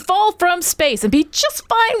 She can fall from space and be just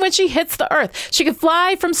fine when she hits the Earth. She can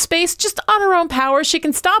fly from space just on her own power. She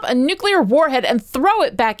can stop a nuclear warhead and throw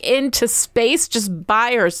it back into space just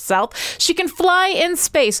by herself. She can fly in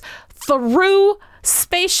space through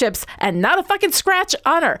spaceships and not a fucking scratch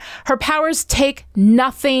on her. Her powers take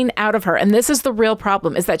nothing out of her. And this is the real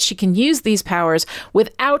problem, is that she can use these powers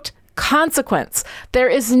without consequence. There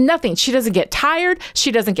is nothing. She doesn't get tired. She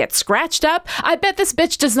doesn't get scratched up. I bet this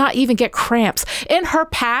bitch does not even get cramps. In her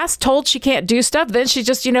past, told she can't do stuff, then she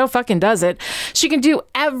just, fucking does it. She can do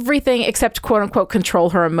everything except quote unquote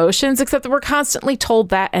control her emotions, except that we're constantly told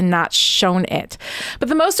that and not shown it. But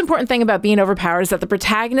the most important thing about being overpowered is that the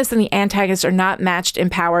protagonist and the antagonist are not matched in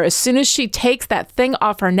power. As soon as she takes that thing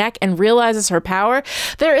off her neck and realizes her power,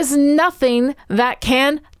 there is nothing that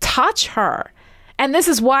can touch her. And this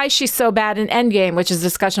is why she's so bad in Endgame, which is a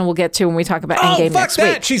discussion we'll get to when we talk about Endgame next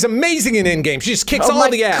week. She's amazing in Endgame. She just kicks all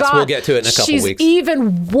the ass. God. We'll get to it in a couple weeks. She's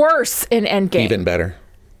even worse in Endgame. Even better.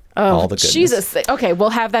 All the goodness. Jesus. Okay,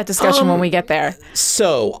 we'll have that discussion when we get there.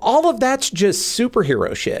 So all of that's just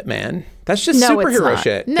superhero shit, man. That's just superhero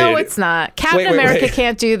shit. No, it's not. Captain America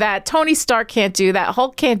can't do that. Tony Stark can't do that.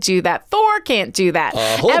 Hulk can't do that. Thor can't do that.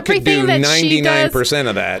 Hulk Everything could do that 99%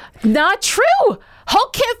 of that. Not true.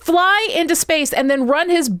 Hulk can't fly into space and then run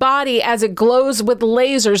his body as it glows with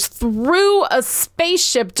lasers through a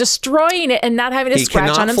spaceship, destroying it and not having to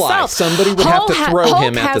scratch on himself. Fly. Somebody would have to throw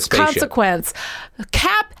him at the spaceship. Consequence.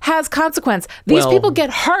 Cap has consequence. These people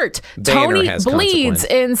get hurt. Banner Tony bleeds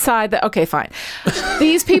inside the... Okay, fine.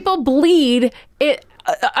 These people bleed.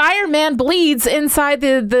 Iron Man bleeds inside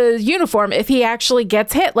the uniform if he actually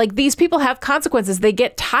gets hit. Like, these people have consequences. They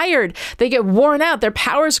get tired. They get worn out. Their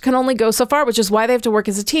powers can only go so far, which is why they have to work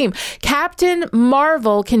as a team. Captain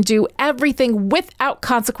Marvel can do everything without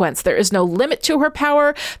consequence. There is no limit to her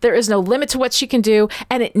power. There is no limit to what she can do.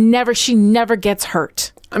 And she never gets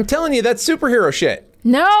hurt. I'm telling you, that's superhero shit.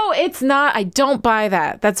 No, it's not. I don't buy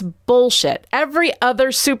that. That's bullshit. Every other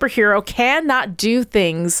superhero cannot do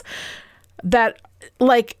things that,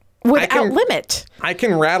 like, without limit. I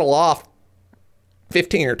can rattle off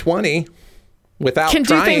 15 or 20 without trying.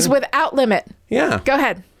 Do things without limit. Yeah. Go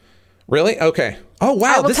ahead. Really? Okay. Oh,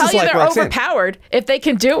 wow. I will tell you they're overpowered. If they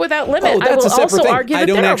can do it without limit, that's I will a separate also thing. argue that I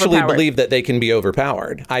don't they're actually overpowered. believe that they can be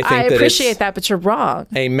overpowered. I appreciate that, but you're wrong.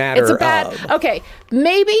 A matter of... Okay,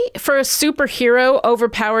 maybe for a superhero,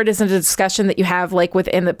 overpowered isn't a discussion that you have like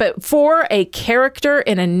within the... But for a character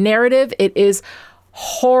in a narrative, it is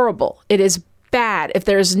horrible. It is bad. If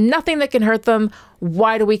there's nothing that can hurt them,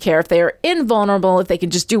 why do we care? If they are invulnerable, if they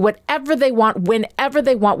can just do whatever they want, whenever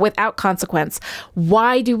they want, without consequence,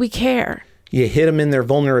 why do we care? You hit them in their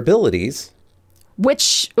vulnerabilities.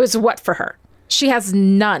 Which is what for her? She has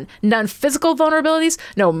none physical vulnerabilities,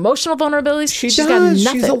 no emotional vulnerabilities. She's got nothing.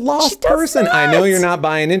 She's a lost person. Not. I know you're not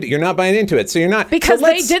buying into it. So you're not. Because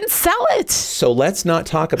they didn't sell it. So let's not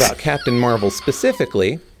talk about Captain Marvel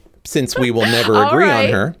specifically, since we will never agree on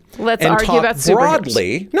her. Let's and argue talk about superheroes.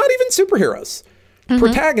 Broadly, not even superheroes.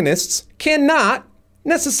 Protagonists cannot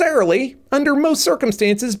necessarily, under most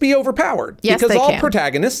circumstances, be overpowered. Yes, because all can.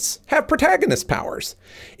 protagonists have protagonist powers.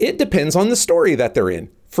 It depends on the story that they're in.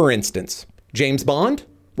 For instance, James Bond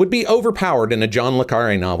would be overpowered in a John le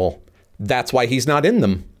Carré novel. That's why he's not in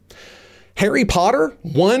them. Harry Potter,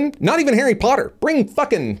 not even Harry Potter. Bring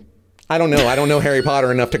fucking... I don't know Harry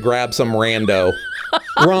Potter enough to grab some rando.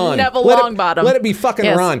 Ron. Neville Longbottom. Let it be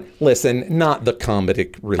fucking Ron. Listen, not the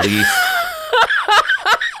comedic relief.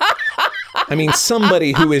 I mean,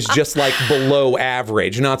 somebody who is just like below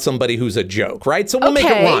average, not somebody who's a joke, right? So we'll make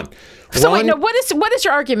it Ron. So wait, no, what is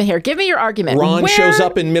your argument here? Give me your argument. Ron shows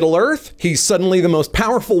up in Middle-earth. He's suddenly the most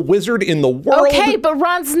powerful wizard in the world. Okay, but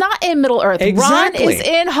Ron's not in Middle-earth. Exactly. Ron is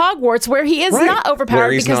in Hogwarts, where he is not overpowered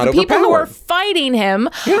because the people who are fighting him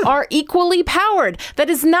are equally powered. That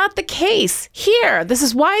is not the case here. This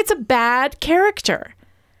is why it's a bad character.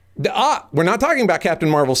 We're not talking about Captain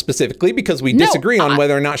Marvel specifically because we disagree on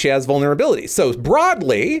whether or not she has vulnerabilities. So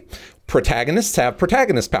broadly, protagonists have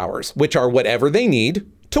protagonist powers, which are whatever they need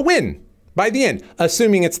to win by the end,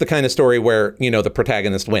 assuming it's the kind of story where, the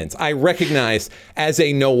protagonist wins. I recognize, as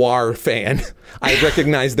a noir fan,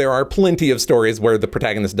 there are plenty of stories where the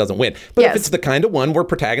protagonist doesn't win. But if it's the kind of one where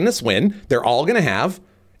protagonists win, they're all going to have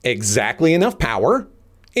exactly enough power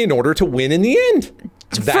in order to win in the end.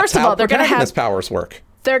 That's First of all, they're going to have powers work.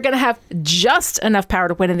 They're going to have just enough power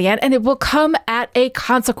to win in the end, and it will come at a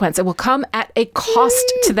consequence. It will come at a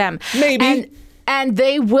cost to them. Maybe. And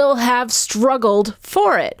they will have struggled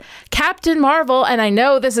for it. Captain Marvel, and I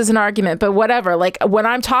know this is an argument, but whatever. Like, when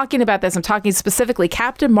I'm talking about this, I'm talking specifically,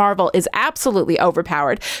 Captain Marvel is absolutely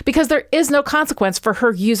overpowered because there is no consequence for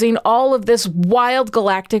her using all of this wild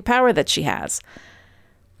galactic power that she has.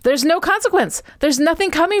 There's no consequence. There's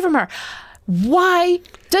nothing coming from her. Why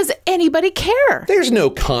does anybody care? There's no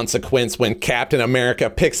consequence when Captain America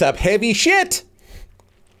picks up heavy shit.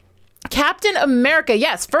 Captain America,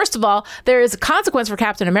 yes. First of all, there is a consequence for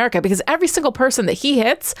Captain America because every single person that he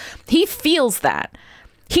hits, he feels that.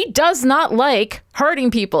 He does not like hurting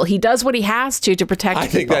people. He does what he has to protect people. I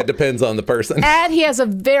think that depends on the person. And he has a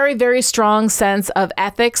very, very strong sense of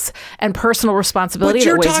ethics and personal responsibility. But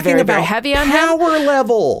you're that weighs talking very, about very heavy on him. Power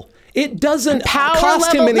level. It doesn't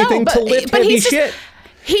cost him anything to lift heavy shit.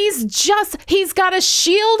 He's got a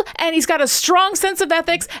shield and he's got a strong sense of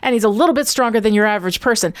ethics and he's a little bit stronger than your average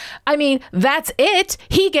person. I mean, that's it.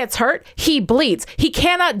 He gets hurt. He bleeds. He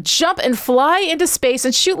cannot jump and fly into space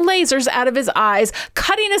and shoot lasers out of his eyes,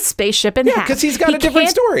 cutting a spaceship in half. Yeah, because he's got a different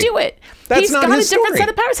story. Do it. That's not his story. He's got a different set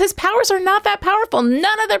of powers. His powers are not that powerful.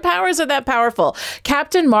 None of their powers are that powerful.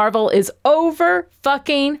 Captain Marvel is over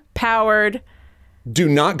fucking powered. Do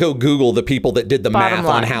not go Google the people that did the Bottom math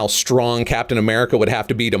line. on how strong Captain America would have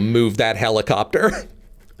to be to move that helicopter.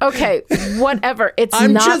 Okay, whatever. It's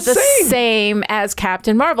I'm not just the saying. same as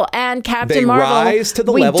Captain Marvel. And Captain They Marvel, rise to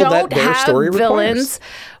the level that their story requires.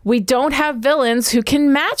 We don't have villains who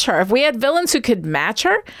can match her. If we had villains who could match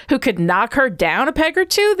her, who could knock her down a peg or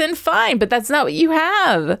two, then fine. But that's not what you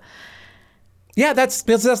have. Yeah, that's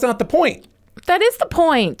not the point. That is the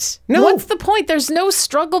point. No. What's the point? There's no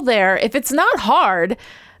struggle there. If it's not hard,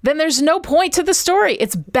 then there's no point to the story.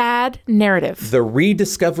 It's bad narrative. The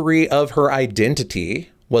rediscovery of her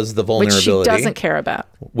identity was the Which vulnerability. she doesn't care about.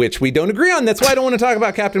 Which we don't agree on. That's why I don't want to talk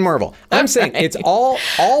about Captain Marvel. I'm saying it's all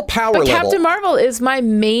power But level. Captain Marvel is my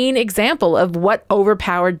main example of what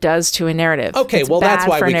overpowered does to a narrative. Okay, It's well, that's bad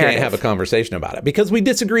why for we narrative. can't have a conversation about it, because we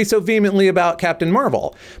disagree so vehemently about Captain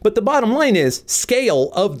Marvel. But the bottom line is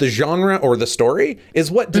scale of the genre or the story is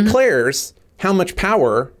what declares how much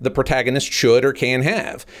power the protagonist should or can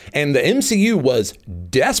have. And the MCU was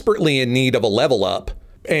desperately in need of a level up,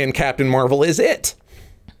 and Captain Marvel is it.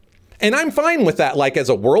 And I'm fine with that, like as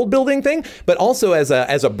a world building thing, but also as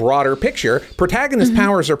a broader picture. Protagonist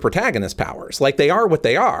powers are protagonist powers. Like they are what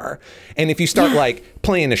they are. And if you start like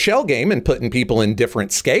playing a shell game and putting people in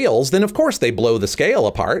different scales, then of course they blow the scale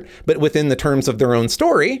apart. But within the terms of their own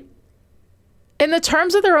story, In the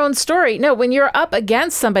terms of their own story, no, when you're up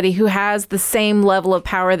against somebody who has the same level of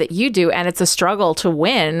power that you do and it's a struggle to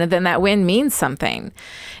win, then that win means something.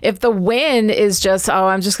 If the win is just,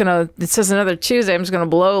 it's just another Tuesday, I'm just going to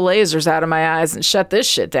blow lasers out of my eyes and shut this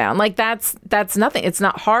shit down. Like that's nothing. It's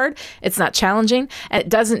not hard. It's not challenging. And it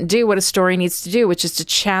doesn't do what a story needs to do, which is to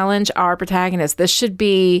challenge our protagonist. This should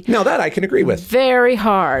be no, that I can agree with. very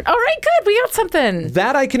hard. All right, good. We got something.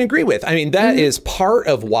 That I can agree with. I mean, that is part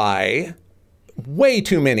of why way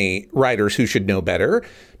too many writers who should know better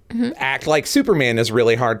act like Superman is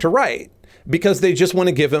really hard to write because they just want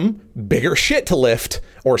to give him bigger shit to lift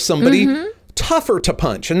or somebody tougher to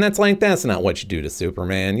punch. And that's not what you do to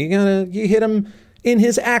Superman. You hit him in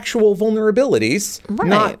his actual vulnerabilities,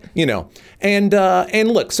 Right. not,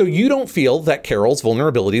 and look, so you don't feel that Carol's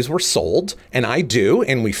vulnerabilities were sold, and I do,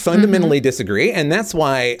 and we fundamentally disagree. And that's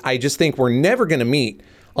why I just think we're never going to meet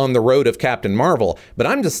on the road of Captain Marvel. But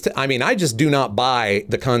I just do not buy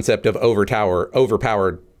the concept of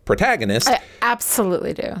overpowered protagonist. I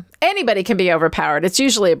absolutely do. Anybody can be overpowered. It's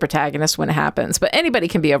usually a protagonist when it happens, but anybody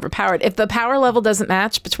can be overpowered. If the power level doesn't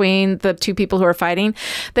match between the two people who are fighting,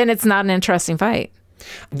 then it's not an interesting fight.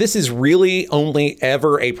 This is really only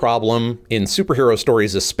ever a problem in superhero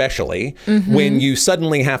stories, especially when you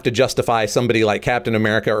suddenly have to justify somebody like Captain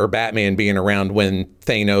America or Batman being around when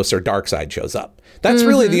Thanos or Darkseid shows up. That's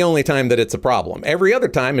really the only time that it's a problem. Every other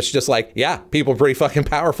time, it's just like, yeah, people are pretty fucking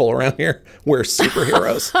powerful around here. We're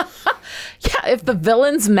superheroes. Yeah, if the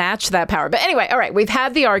villains match that power. But anyway, all right, we've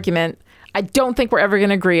had the argument. I don't think we're ever going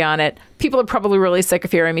to agree on it. People are probably really sick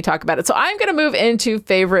of hearing me talk about it. So I'm going to move into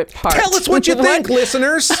favorite parts. Tell us what you think,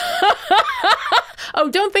 listeners. Oh,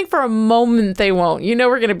 don't think for a moment they won't. You know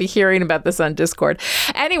we're going to be hearing about this on Discord.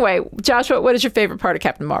 Anyway, Joshua, what is your favorite part of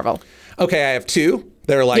Captain Marvel? Okay, I have two.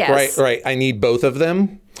 They're like, Yes. right. I need both of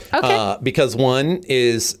them. Okay. Because one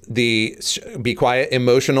is the be quiet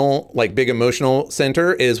emotional, like big emotional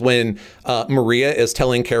center is when Maria is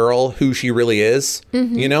telling Carol who she really is,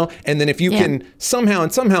 and then if you can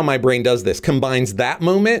somehow my brain does this, combines that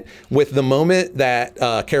moment with the moment that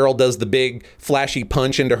Carol does the big flashy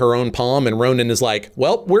punch into her own palm and Ronan is like,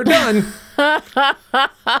 well, we're done.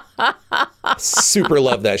 Super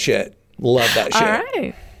love that shit. Love that shit. All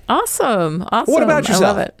right. Awesome. What about yourself? I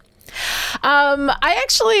love it.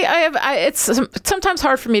 It's sometimes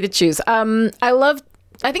hard for me to choose. I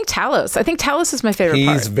think Talos. I think Talos is my favorite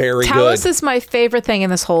part. He's very Talos good. is my favorite thing in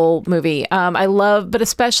this whole movie. I love, but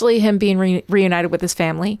especially him being reunited with his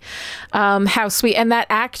family. How sweet. And that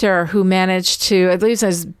actor who managed to, I believe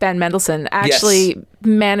it's Ben Mendelsohn, actually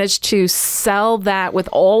managed to sell that with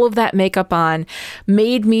all of that makeup on,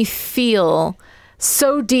 made me feel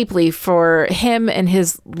so deeply for him and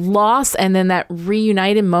his loss and then that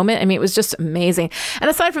reunited moment. I mean, it was just amazing. And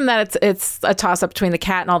aside from that, it's a toss-up between the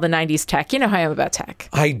cat and all the 90s tech. You know how I am about tech.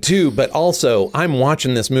 I do, but also I'm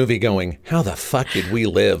watching this movie going, how the fuck did we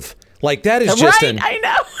live? Like that is just I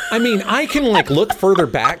know. I mean, I can like look further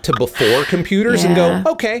back to before computers and go,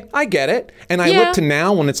 okay, I get it. And I look to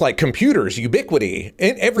now when it's like computers, ubiquity,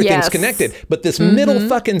 and everything's connected. But this middle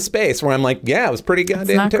fucking space where I'm like, yeah, it was pretty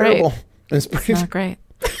goddamn terrible. Great. It's Not great.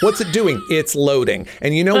 What's it doing? It's loading.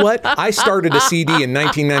 And you know what? I started a CD in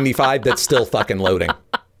 1995 that's still fucking loading.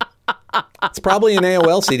 It's probably an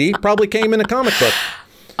AOL CD. Probably came in a comic book.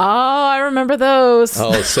 Oh, I remember those.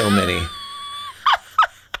 Oh, so many.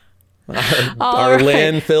 Our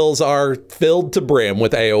landfills are filled to brim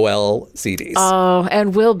with AOL CDs. Oh,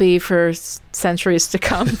 and will be for centuries to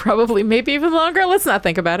come. Probably, maybe even longer. Let's not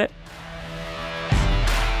think about it.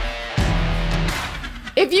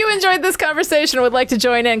 If you enjoyed this conversation and would like to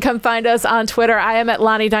join in, come find us on Twitter. I am at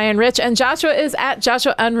Lonnie Diane Rich, and Joshua is at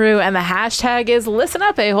Joshua Unruh, and the hashtag is Listen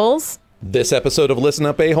Up, A-Holes. This episode of Listen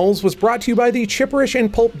Up A-Holes was brought to you by the Chipperish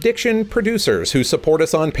and Pulp Diction producers who support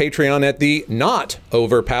us on Patreon at the not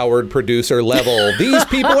overpowered producer level. These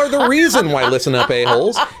people are the reason why Listen Up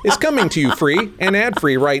A-Holes is coming to you free and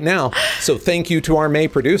ad-free right now. So thank you to our May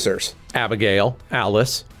producers: Abigail,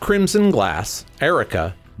 Alice, Crimson Glass,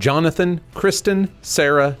 Erica, Jonathan, Kristen,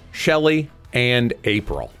 Sarah, Shelley, and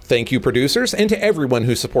April. Thank you, producers, and to everyone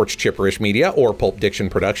who supports Chipperish Media or Pulp Diction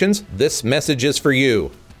Productions. This message is for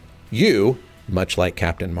you. You, much like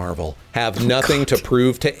Captain Marvel, have nothing to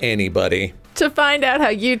prove to anybody. To find out how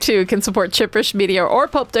you too can support Chipperish Media or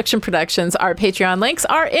Pulp Diction Productions, our Patreon links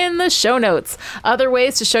are in the show notes. Other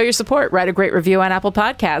ways to show your support: write a great review on Apple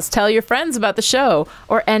Podcasts, tell your friends about the show,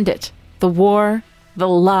 or end it. The war, the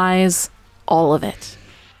lies, all of it.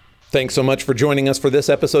 Thanks so much for joining us for this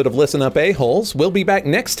episode of Listen Up A-Holes. We'll be back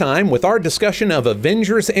next time with our discussion of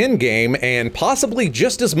Avengers Endgame and possibly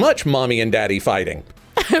just as much mommy and daddy fighting.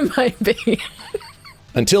 It might be.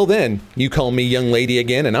 Until then, you call me young lady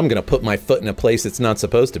again, and I'm going to put my foot in a place it's not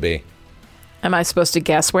supposed to be. Am I supposed to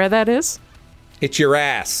guess where that is? It's your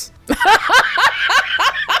ass.